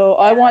 So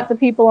I want the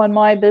people on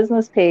my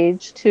business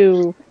page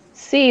to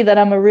see that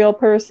I'm a real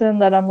person,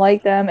 that I'm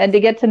like them, and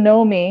to get to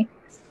know me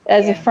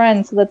as a Yeah.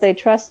 friend so that they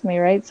trust me,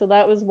 right? So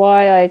that was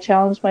why I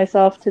challenged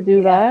myself to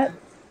do Yeah.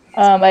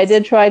 that. I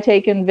did try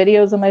taking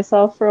videos of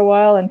myself for a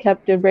while and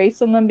kept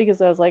erasing them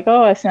because I was like,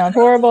 oh, I sound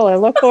horrible, I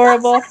look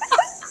horrible.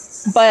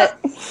 But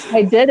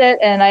I did it,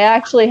 and I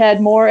actually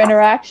had more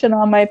interaction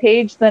on my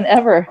page than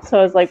ever. So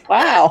I was like,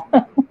 wow.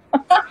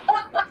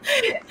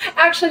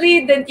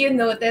 Actually, did you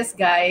notice,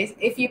 guys?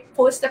 If you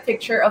post a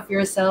picture of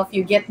yourself,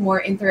 you get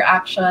more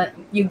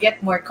interaction, you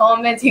get more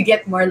comments, you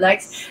get more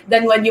likes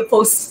than when you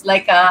post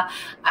like a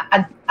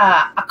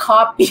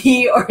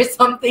copy or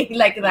something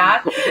like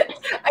that.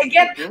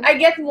 I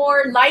get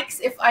more likes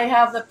if I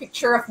have a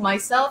picture of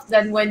myself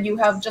than when you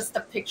have just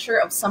a picture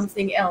of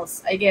something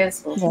else, I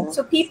guess.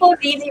 So people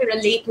really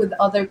relate with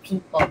other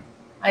people.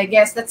 I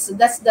guess that's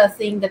the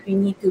thing that we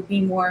need to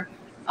be more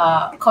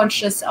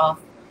conscious of.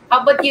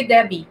 How about you,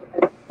 Debbie?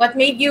 What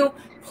made you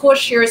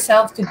push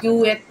yourself to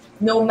do it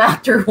no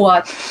matter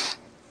what?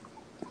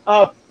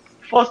 Uh,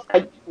 First,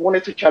 I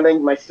wanted to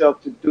challenge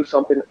myself to do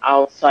something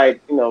outside,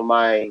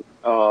 my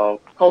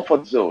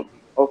comfort zone.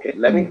 Okay,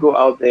 let me Mm, go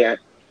out there.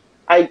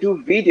 I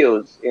do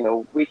videos,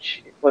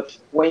 but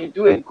when you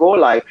do a go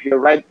live, you're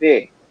right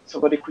there.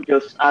 Somebody could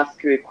just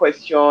ask you a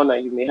question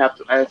and you may have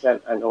to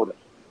answer and all that.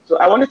 So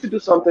I wanted to do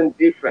something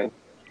different.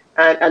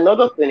 And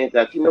another thing is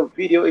that,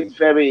 video is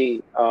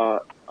very,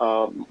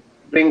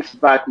 brings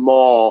back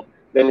more,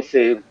 let me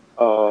say,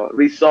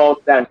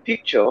 result than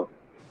picture.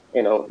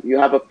 You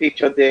have a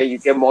picture there, you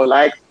get more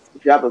likes.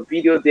 If you have a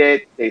video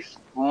there, there's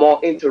more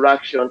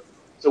interaction.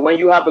 So when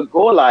you have a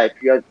go live,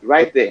 you're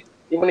right there.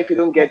 Even if you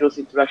don't get those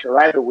interaction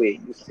right away,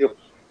 you still.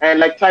 And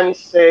like Tammy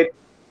said,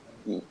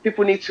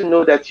 people need to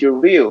know that you're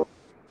real,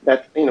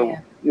 that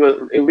yeah,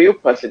 you're a real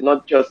person,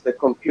 not just a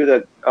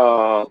computer,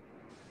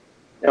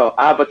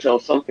 avatar or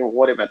something,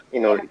 whatever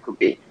yeah, it could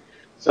be.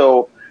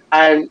 So,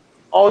 and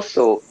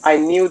also I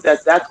knew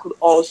that that could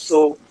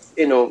also,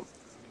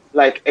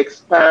 like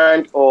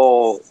expand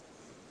or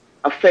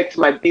affect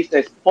my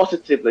business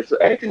positively. So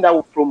anything that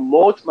will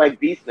promote my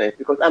business,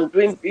 because I'm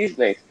doing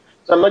business.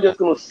 So I'm not just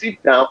going to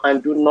sit down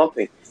and do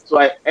nothing. So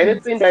mm,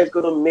 anything that is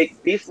going to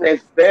make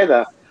business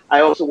better,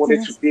 I also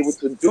wanted to be able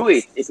to do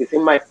it. If it's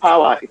in my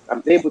power, if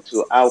I'm able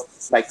to, I'll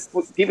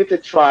give it a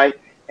try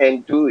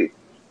and do it.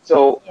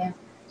 So yeah,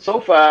 so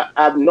far,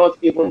 I've not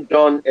even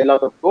done a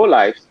lot of go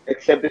lives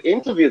except the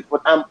interviews,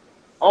 but I'm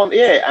on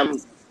air.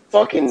 I'm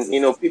talking,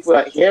 people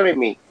are hearing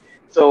me.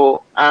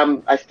 So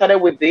I started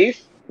with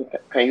this.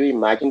 Can you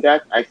imagine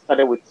that? I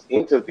started with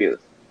interviews.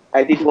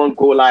 I did one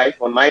go live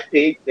on my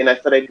page, then I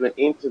started doing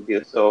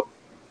interviews. So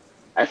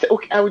I said,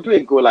 okay, I will do a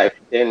go live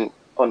then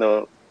on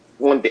a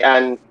one day,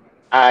 and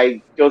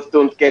I just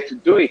don't get to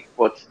do it.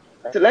 But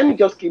I said, let me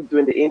just keep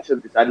doing the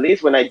interviews. At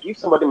least when I give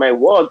somebody my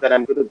word that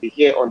I'm going to be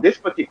here on this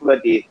particular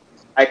day,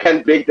 I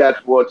can't break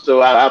that word,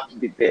 so I have to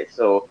be there.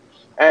 So,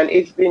 and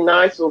it's been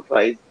nice so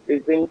far.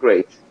 It's been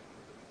great.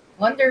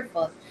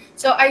 Wonderful.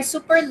 So I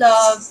super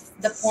love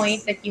the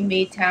point that you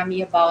made,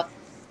 Tammy, about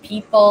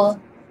people.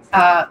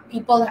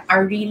 People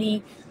are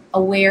really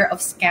aware of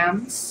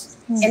scams,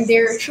 and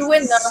they're true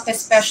enough,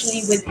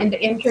 especially within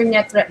the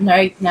internet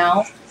right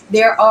now.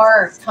 There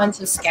are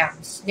tons of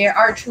scams. There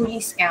are truly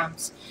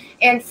scams,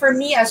 and for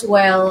me as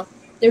well.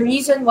 The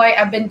reason why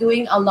I've been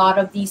doing a lot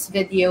of these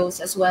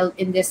videos as well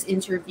in this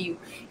interview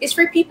is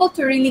for people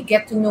to really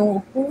get to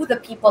know who the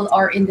people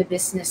are in the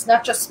business,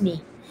 not just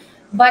me,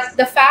 but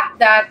the fact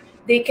that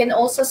they can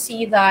also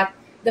see that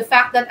the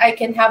fact that I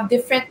can have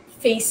different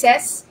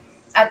faces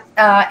at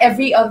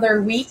every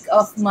other week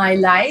of my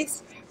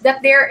lives,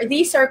 that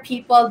these are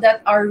people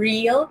that are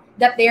real,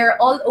 that they're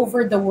all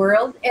over the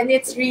world, and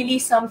it's really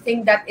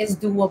something that is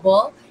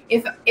doable.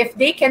 If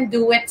they can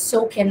do it,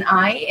 so can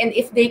I, and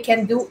if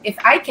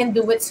I can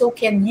do it, so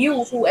can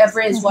you,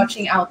 whoever is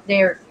watching out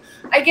there.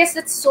 I guess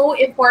it's so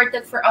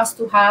important for us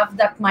to have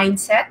that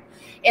mindset,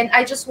 and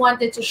I just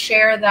wanted to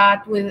share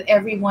that with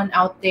everyone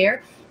out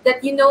there,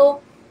 that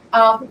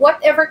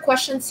whatever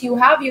questions you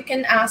have, you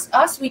can ask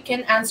us. We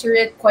can answer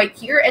it quite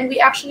here, and we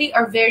actually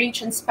are very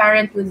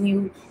transparent with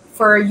you,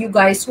 for you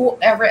guys,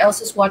 whoever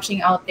else is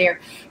watching out there.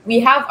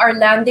 We have our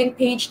landing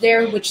page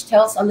there, which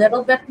tells a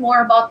little bit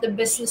more about the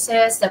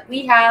businesses that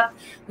we have.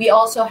 We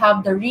also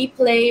have the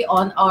replay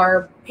on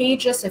our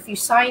pages if you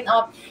sign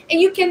up, and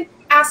you can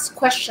ask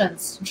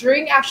questions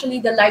during actually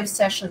the live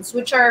sessions,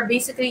 which are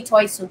basically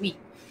twice a week.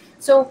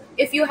 So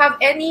if you have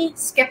any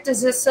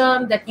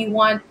skepticism that you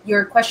want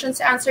your questions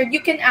answered, you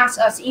can ask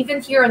us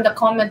even here in the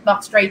comment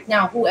box right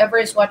now. Whoever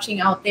is watching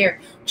out there,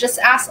 just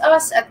ask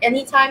us at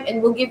any time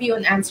and we'll give you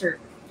an answer.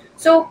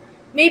 So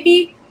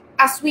maybe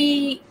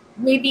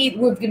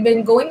we've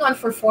been going on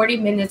for 40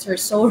 minutes or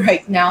so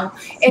right now,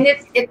 and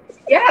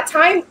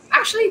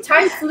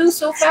time flew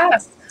so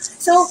fast.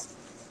 So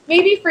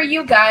maybe for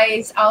you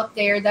guys out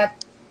there,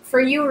 that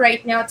for you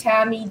right now,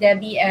 Tammy,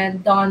 Debbie,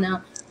 and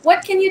Donna,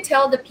 what can you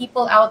tell the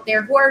people out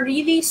there who are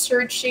really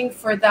searching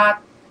for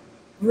that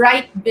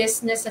right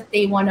business that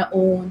they want to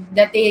own,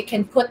 that they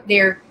can put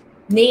their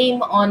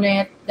name on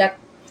it, that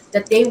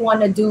they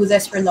want to do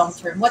this for long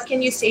term? What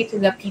can you say to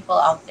the people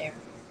out there?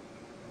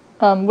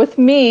 With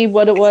me,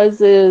 what it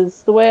was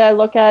is, the way I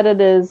look at it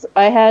is,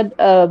 I had,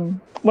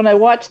 when I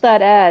watched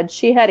that ad,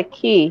 she had a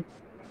key,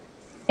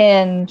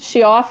 and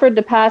she offered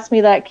to pass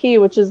me that key,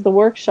 which is the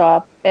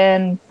workshop.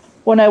 And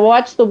when I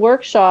watched the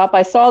workshop,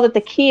 I saw that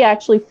the key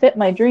actually fit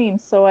my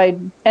dreams. So I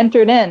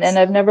entered in, and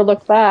I've never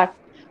looked back.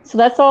 So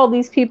that's all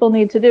these people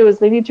need to do, is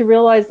they need to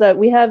realize that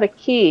we have a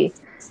key.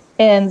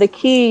 And the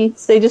key,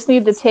 they just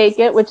need to take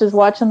it, which is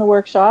watching the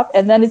workshop,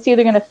 and then it's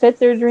either going to fit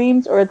their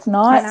dreams or it's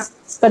not.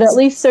 But at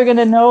least they're going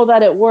to know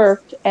that it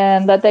worked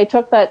and that they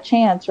took that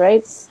chance,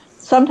 right?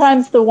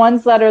 Sometimes the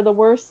ones that are the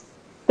worst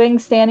thing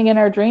standing in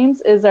our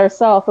dreams is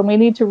ourselves, and we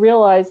need to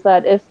realize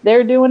that if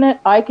they're doing it,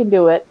 I can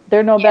do it.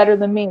 They're no better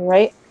than me,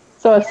 right?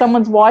 So if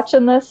someone's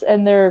watching this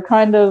and they're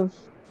kind of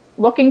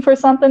looking for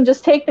something,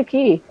 just take the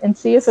key and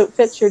see if it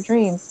fits your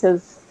dreams,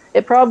 because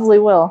it probably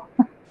will.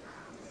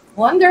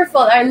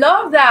 Wonderful. I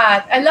love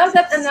that. I love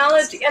that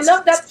analogy. I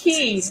love that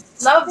key.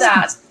 Love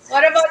that.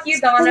 What about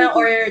you, Donna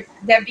or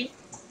Debbie?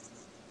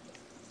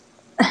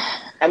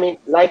 I mean,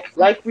 like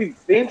we've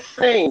been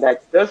saying,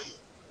 that this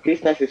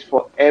business is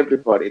for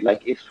everybody.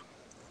 Like, if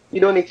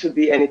you don't need to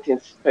be anything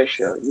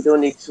special, you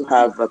don't need to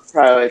have a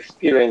prior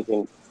experience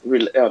in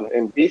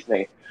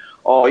business,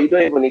 or you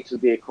don't even need to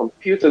be a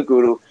computer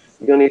guru.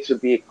 You don't need to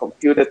be a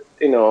computer,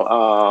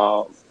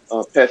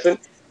 person.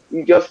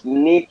 You just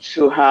need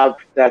to have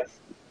that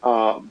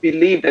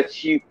believe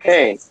that you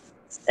can,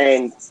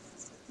 and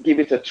give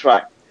it a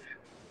try.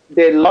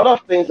 There are a lot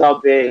of things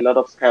out there, a lot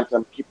of scams,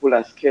 and people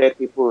are scared,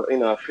 people,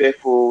 are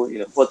fearful,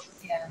 but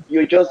Yeah.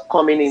 you're just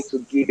coming in to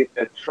give it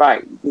a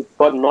try. You've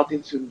got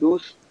nothing to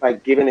lose by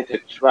giving it a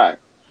try.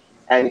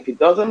 And if it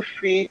doesn't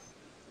fit,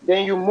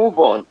 then you move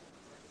on.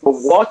 But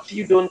what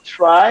you don't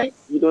try,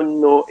 you don't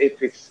know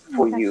if it's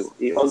for you.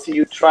 Until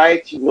you try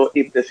it, you know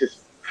if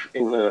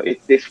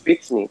if this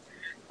fits me.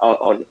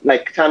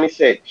 Like Tammy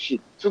said, she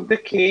took the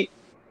key,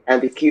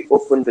 and the key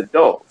opened the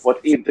door.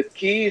 But if the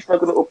key is not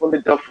going to open the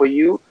door for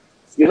you,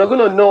 you're not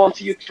going to know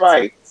until you try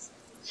it.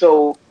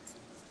 So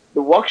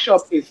the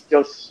workshop is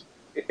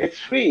it's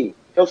free.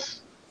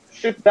 Just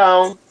sit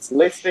down,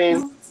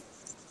 listen,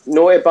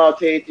 know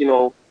about it,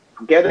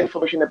 get the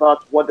information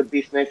about what the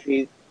business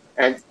is,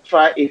 and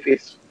try if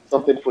it's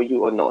something for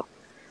you or not.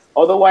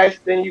 Otherwise,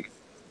 then you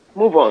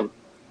move on.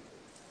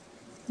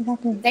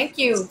 Thank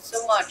you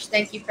so much.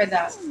 Thank you for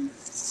that.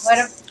 What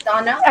up,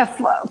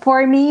 Donna?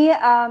 For me,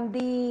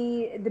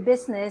 the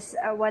business,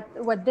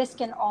 what this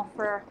can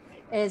offer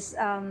is,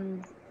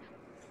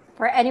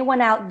 for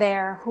anyone out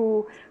there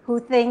who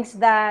thinks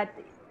that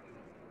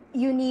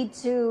you need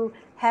to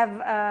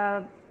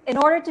have, in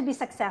order to be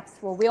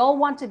successful, we all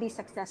want to be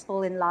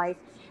successful in life.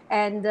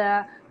 And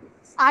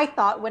I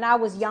thought when I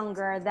was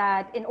younger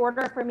that in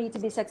order for me to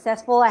be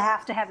successful, I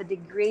have to have a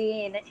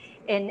degree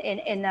in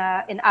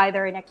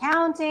either in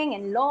accounting,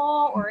 in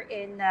law, or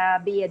in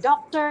be a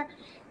doctor,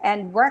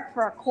 and work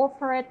for a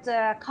corporate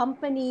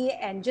company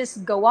and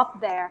just go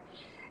up there.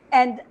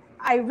 And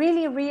I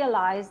really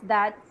realized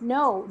that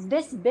no,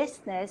 this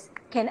business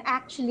can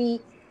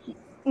actually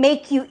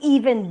make you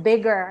even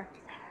bigger.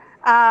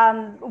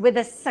 With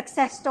the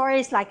success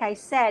stories, like I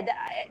said,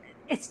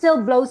 it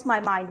still blows my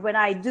mind when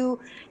I do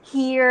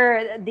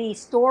hear the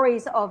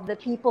stories of the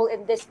people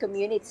in this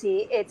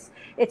community. It's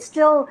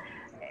still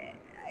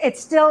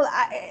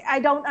I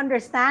don't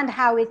understand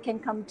how it can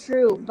come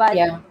true, but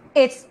Yeah.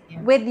 it's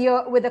Yeah.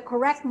 with the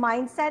correct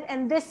mindset.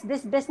 And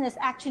this business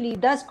actually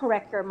does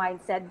correct your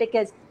mindset,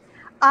 because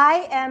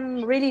I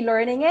am really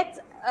learning it,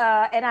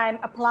 and I'm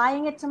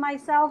applying it to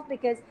myself,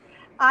 because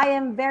I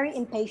am very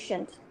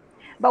impatient.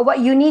 But what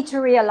you need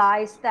to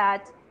realize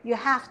that you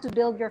have to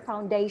build your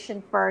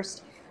foundation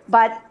first.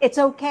 But it's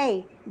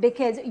okay,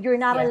 because you're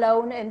not Yeah.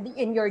 alone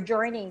in your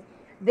journey.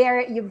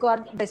 There, you've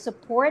got the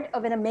support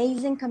of an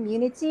amazing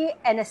community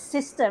and a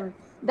system.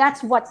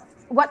 That's what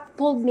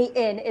pulled me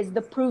in, is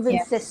the proven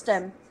Yeah.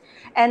 system.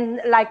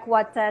 And like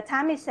what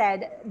Tammy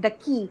said, the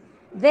key.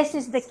 This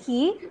is the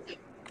key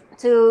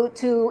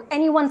to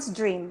anyone's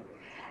dream.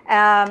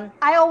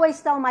 I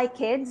always tell my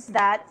kids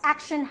that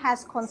action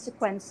has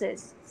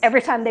consequences.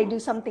 Every time they do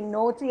something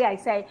naughty, I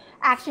say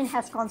action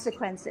has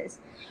consequences.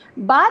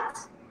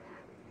 But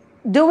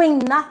doing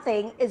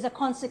nothing is a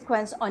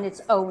consequence on its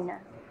own.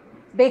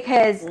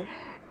 Because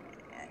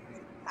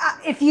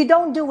if you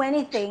don't do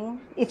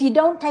anything, if you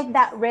don't take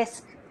that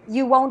risk,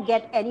 you won't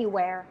get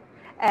anywhere.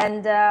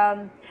 And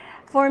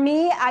for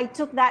me, I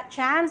took that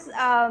chance.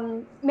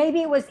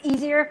 Maybe it was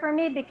easier for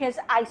me because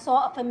I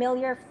saw a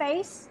familiar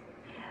face.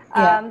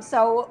 Yeah.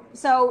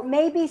 So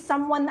maybe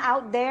someone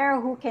out there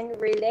who can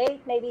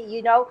relate,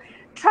 maybe,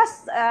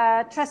 trust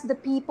the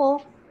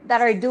people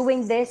that are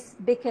doing this,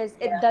 because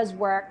it Yeah. does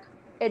work.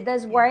 It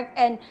does Yeah. work,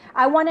 and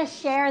I want to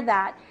share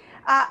that.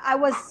 I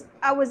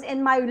was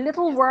in my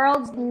little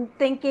world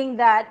thinking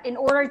that in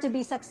order to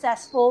be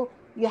successful,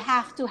 you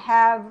have to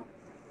have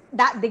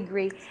that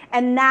degree.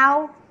 And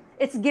now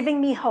it's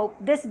giving me hope.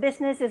 This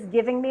business is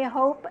giving me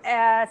hope.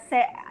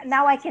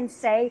 Now I can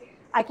say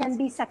I can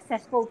be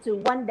successful too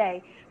one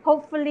day.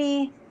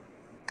 Hopefully,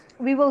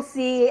 we will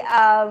see.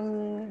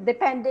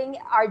 Depending,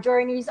 our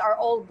journeys are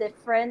all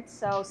different.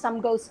 So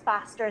some goes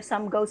faster,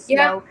 some goes Yeah.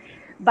 slow.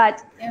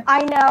 But Yeah. I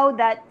know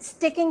that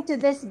sticking to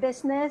this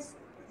business,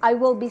 I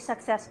will be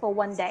successful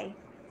one day.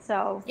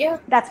 So Yeah.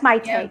 that's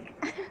my Yeah. take.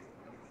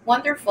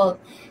 Wonderful.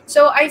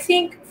 So I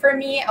think for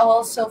me,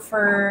 also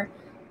for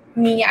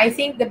me, I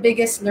think the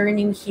biggest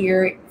learning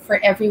here for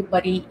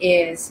everybody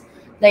is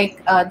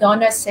like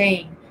Donna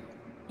saying,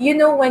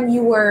 when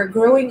you were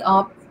growing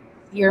up,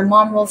 your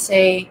mom will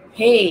say,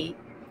 hey,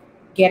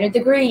 get a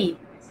degree,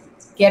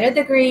 get a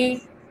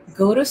degree,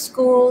 go to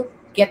school,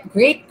 get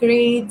great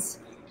grades,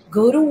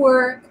 go to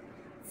work,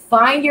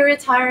 find your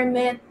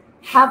retirement,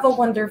 have a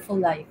wonderful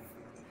life.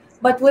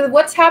 But with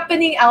what's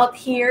happening out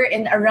here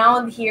and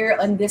around here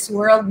in this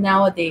world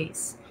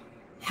nowadays,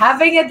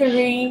 having a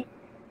degree,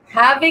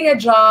 having a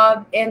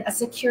job and a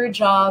secure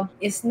job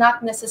is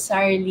not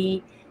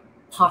necessarily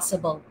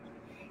possible.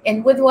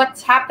 And with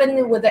what's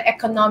happened with the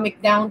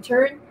economic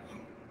downturn,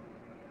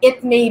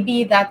 it may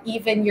be that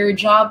even your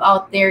job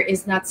out there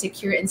is not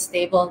secure and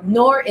stable,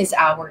 nor is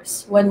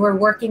ours when we're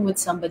working with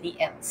somebody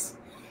else.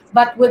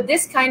 But with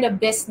this kind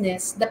of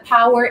business, the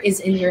power is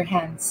in your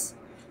hands.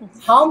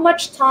 How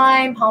much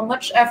time, how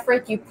much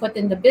effort you put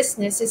in the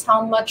business is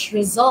how much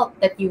result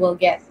that you will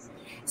get.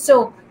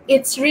 So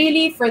it's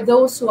really for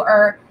those who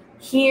are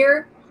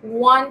here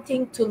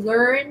wanting to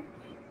learn,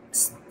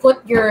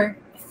 put your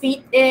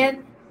feet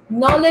in.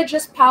 Knowledge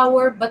is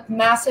power, but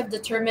massive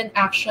determined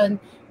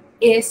action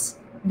is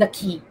the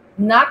key.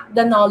 Not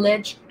the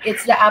knowledge,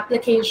 it's the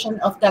application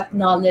of that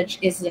knowledge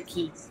is the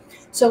key.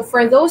 So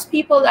for those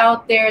people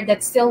out there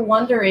that's still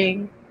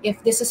wondering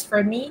if this is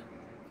for me,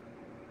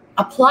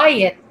 apply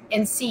it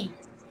and see.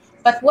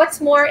 But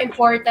what's more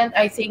important,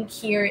 I think,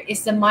 here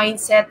is the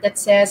mindset that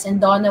says,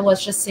 and Donna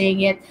was just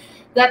saying it,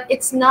 that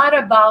it's not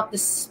about the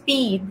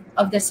speed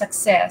of the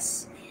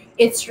success.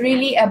 It's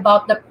really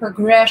about the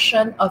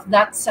progression of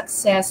that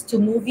success to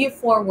move you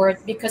forward,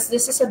 because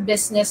this is a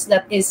business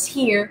that is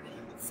here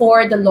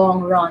for the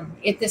long run.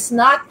 It's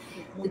not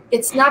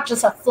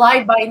just a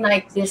fly by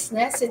night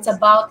business. It's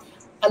about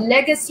a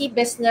legacy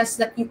business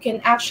that you can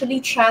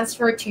actually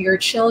transfer to your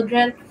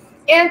children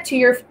and to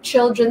your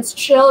children's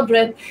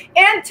children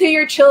and to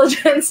your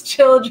children's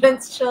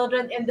children's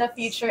children in the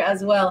future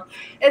as well.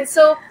 And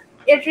so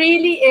it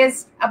really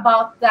is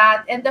about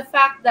that, and the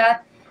fact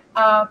that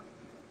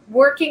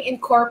working in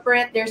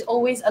corporate, there's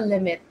always a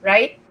limit,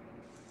 right?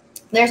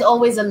 There's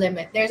always a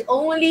limit. There's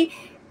only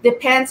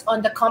depends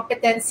on the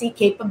competency,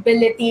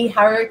 capability,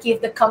 hierarchy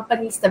of the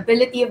company,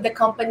 stability of the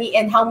company,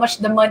 and how much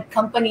the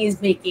company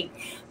is making.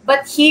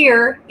 But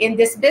here in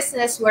this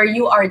business where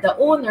you are the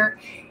owner,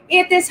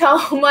 it is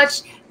how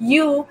much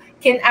you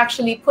can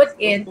actually put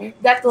in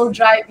that will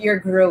drive your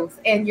growth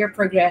and your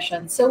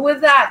progression. So with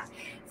that,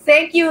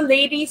 thank you,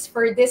 ladies,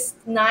 for this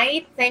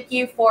night. Thank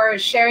you for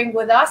sharing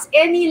with us.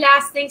 Any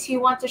last things you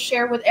want to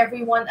share with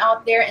everyone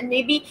out there, and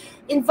maybe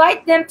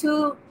invite them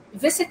to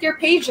visit your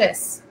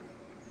pages?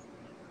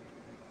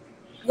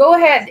 Go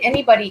ahead.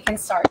 Anybody can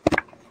start.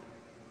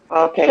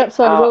 Okay. Yep,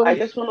 so I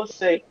just want to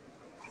say,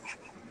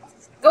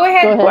 Go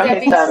ahead, go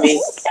ahead, Debbie.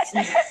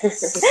 Tammy.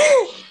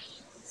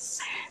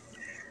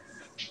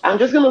 I'm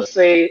just going to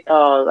say,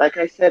 like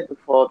I said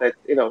before, that,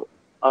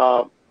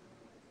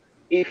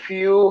 if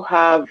you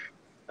have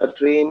a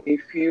dream,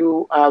 if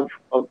you have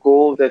a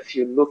goal that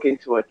you're looking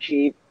to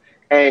achieve,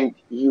 and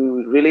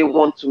you really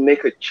want to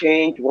make a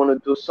change, you want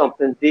to do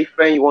something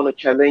different, you want to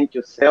challenge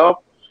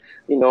yourself,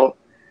 you know,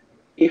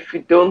 if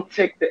you don't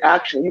take the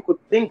action, you could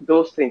think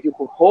those things, you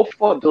could hope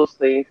for those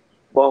things,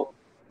 but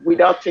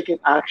without taking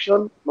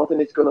action,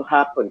 nothing is going to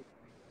happen.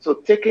 So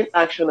taking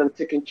action and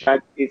taking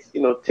charge is,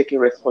 taking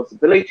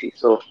responsibility.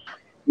 So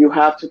you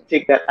have to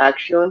take that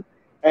action.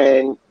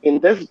 And in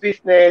this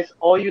business,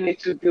 all you need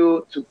to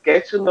do to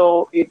get to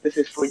know if this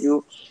is for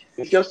you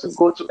is just to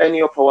go to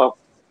any of our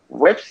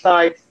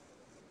websites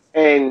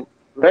and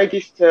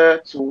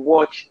register to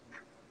watch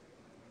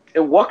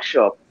a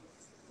workshop.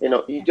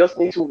 You just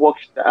need to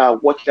watch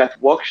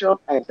that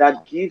workshop, and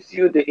that gives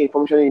you the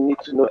information you need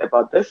to know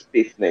about this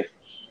business.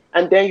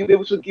 And then you'll be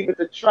able to give it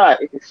a try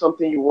if it's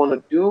something you want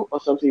to do or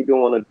something you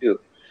don't want to do.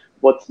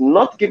 But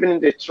not giving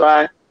it a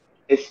try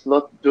is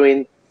not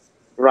doing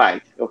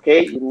right.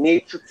 Okay, you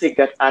need to take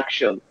that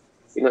action.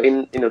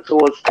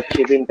 Towards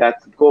achieving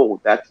that goal,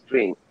 that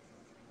dream.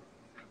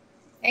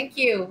 Thank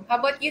you. How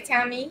about you,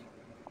 Tammy?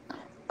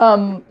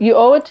 You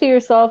owe it to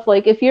yourself.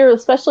 Like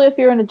especially if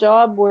you're in a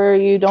job where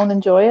you don't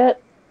enjoy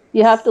it,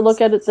 you have to look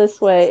at it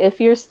this way.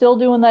 If you're still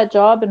doing that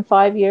job in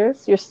 5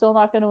 years, you're still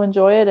not going to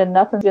enjoy it and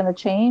nothing's going to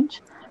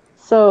change.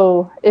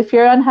 So if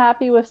you're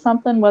unhappy with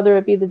something, whether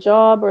it be the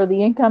job or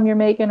the income you're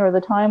making or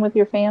the time with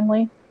your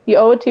family, you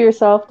owe it to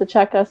yourself to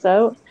check us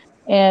out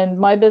and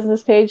my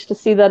business page to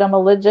see that I'm a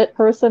legit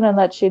person and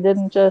that she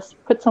didn't just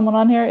put someone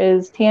on here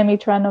is Tammy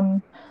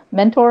Trenham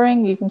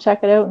Mentoring. You can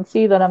check it out and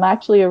see that I'm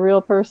actually a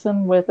real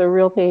person with a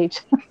real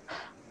page.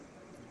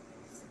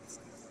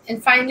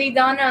 And finally,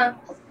 Donna.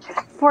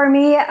 For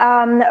me,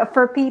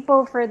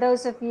 for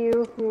those of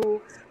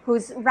you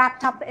who's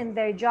wrapped up in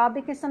their job,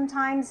 because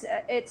sometimes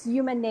it's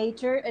human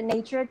nature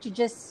to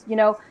just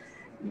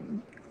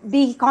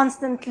be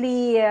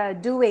constantly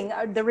doing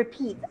the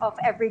repeat of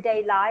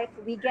everyday life.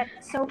 We get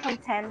so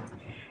content,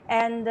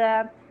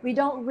 and we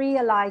don't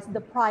realize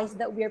the price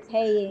that we're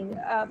paying.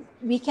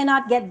 We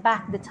cannot get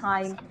back the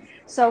time.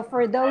 So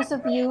for those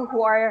of you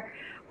who are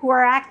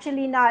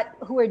actually not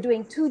who are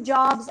doing two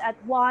jobs at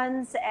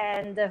once,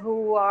 and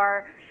who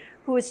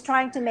is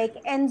trying to make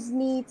ends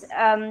meet,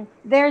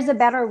 there's a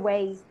better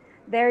way.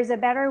 There's a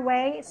better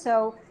way.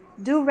 So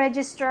do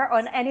register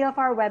on any of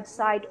our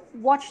website,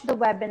 watch the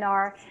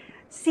webinar,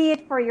 see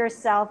it for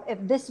yourself if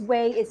this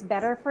way is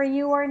better for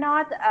you or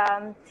not.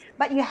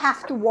 But you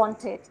have to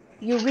want it.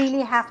 You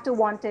really have to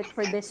want it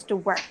for this to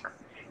work.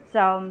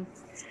 So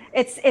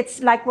it's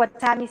like what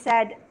Tammy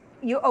said,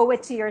 you owe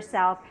it to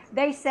yourself.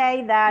 They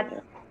say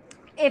that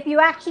if you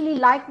actually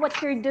like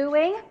what you're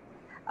doing,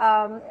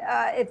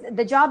 if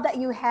the job that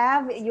you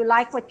have, you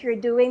like what you're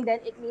doing, then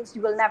it means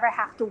you will never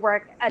have to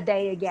work a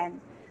day again.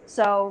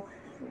 So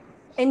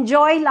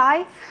enjoy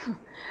life.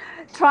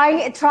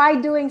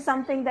 Try doing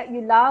something that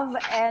you love,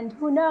 and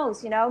who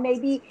knows,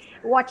 maybe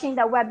watching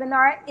the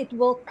webinar, it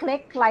will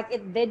click like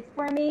it did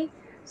for me.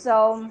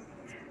 So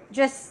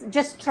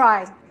just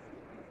try.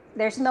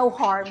 There's no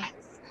harm.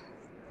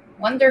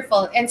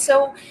 Wonderful. And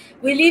so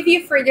we leave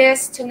you for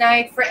this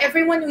tonight. For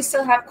everyone who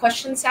still have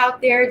questions out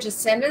there,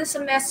 just send us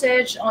a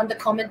message on the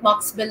comment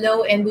box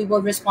below and we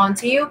will respond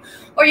to you.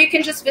 Or you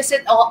can just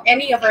visit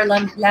any of our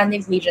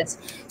landing pages.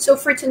 So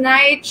for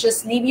tonight,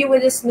 just leave you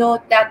with this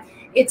note that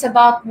it's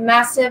about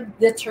massive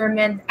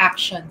determined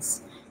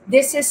actions.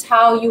 This is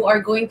how you are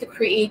going to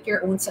create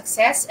your own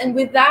success. And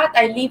with that,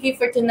 I leave you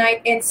for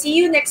tonight and see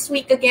you next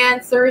week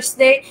again,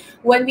 Thursday,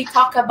 when we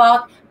talk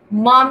about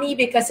mommy,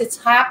 because it's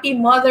Happy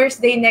Mother's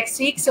Day next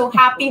week. So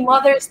happy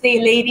Mother's Day,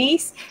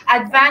 ladies.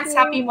 Advance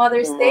Happy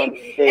Mother's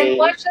Day. And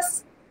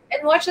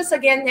watch us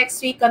again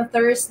next week on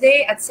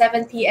Thursday at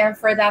 7 p.m.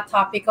 for that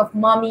topic of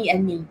mommy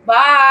and me.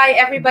 Bye,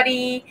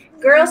 everybody.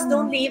 Girls,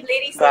 don't leave.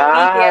 Ladies,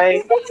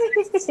 don't leave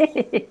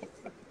yet. Bye.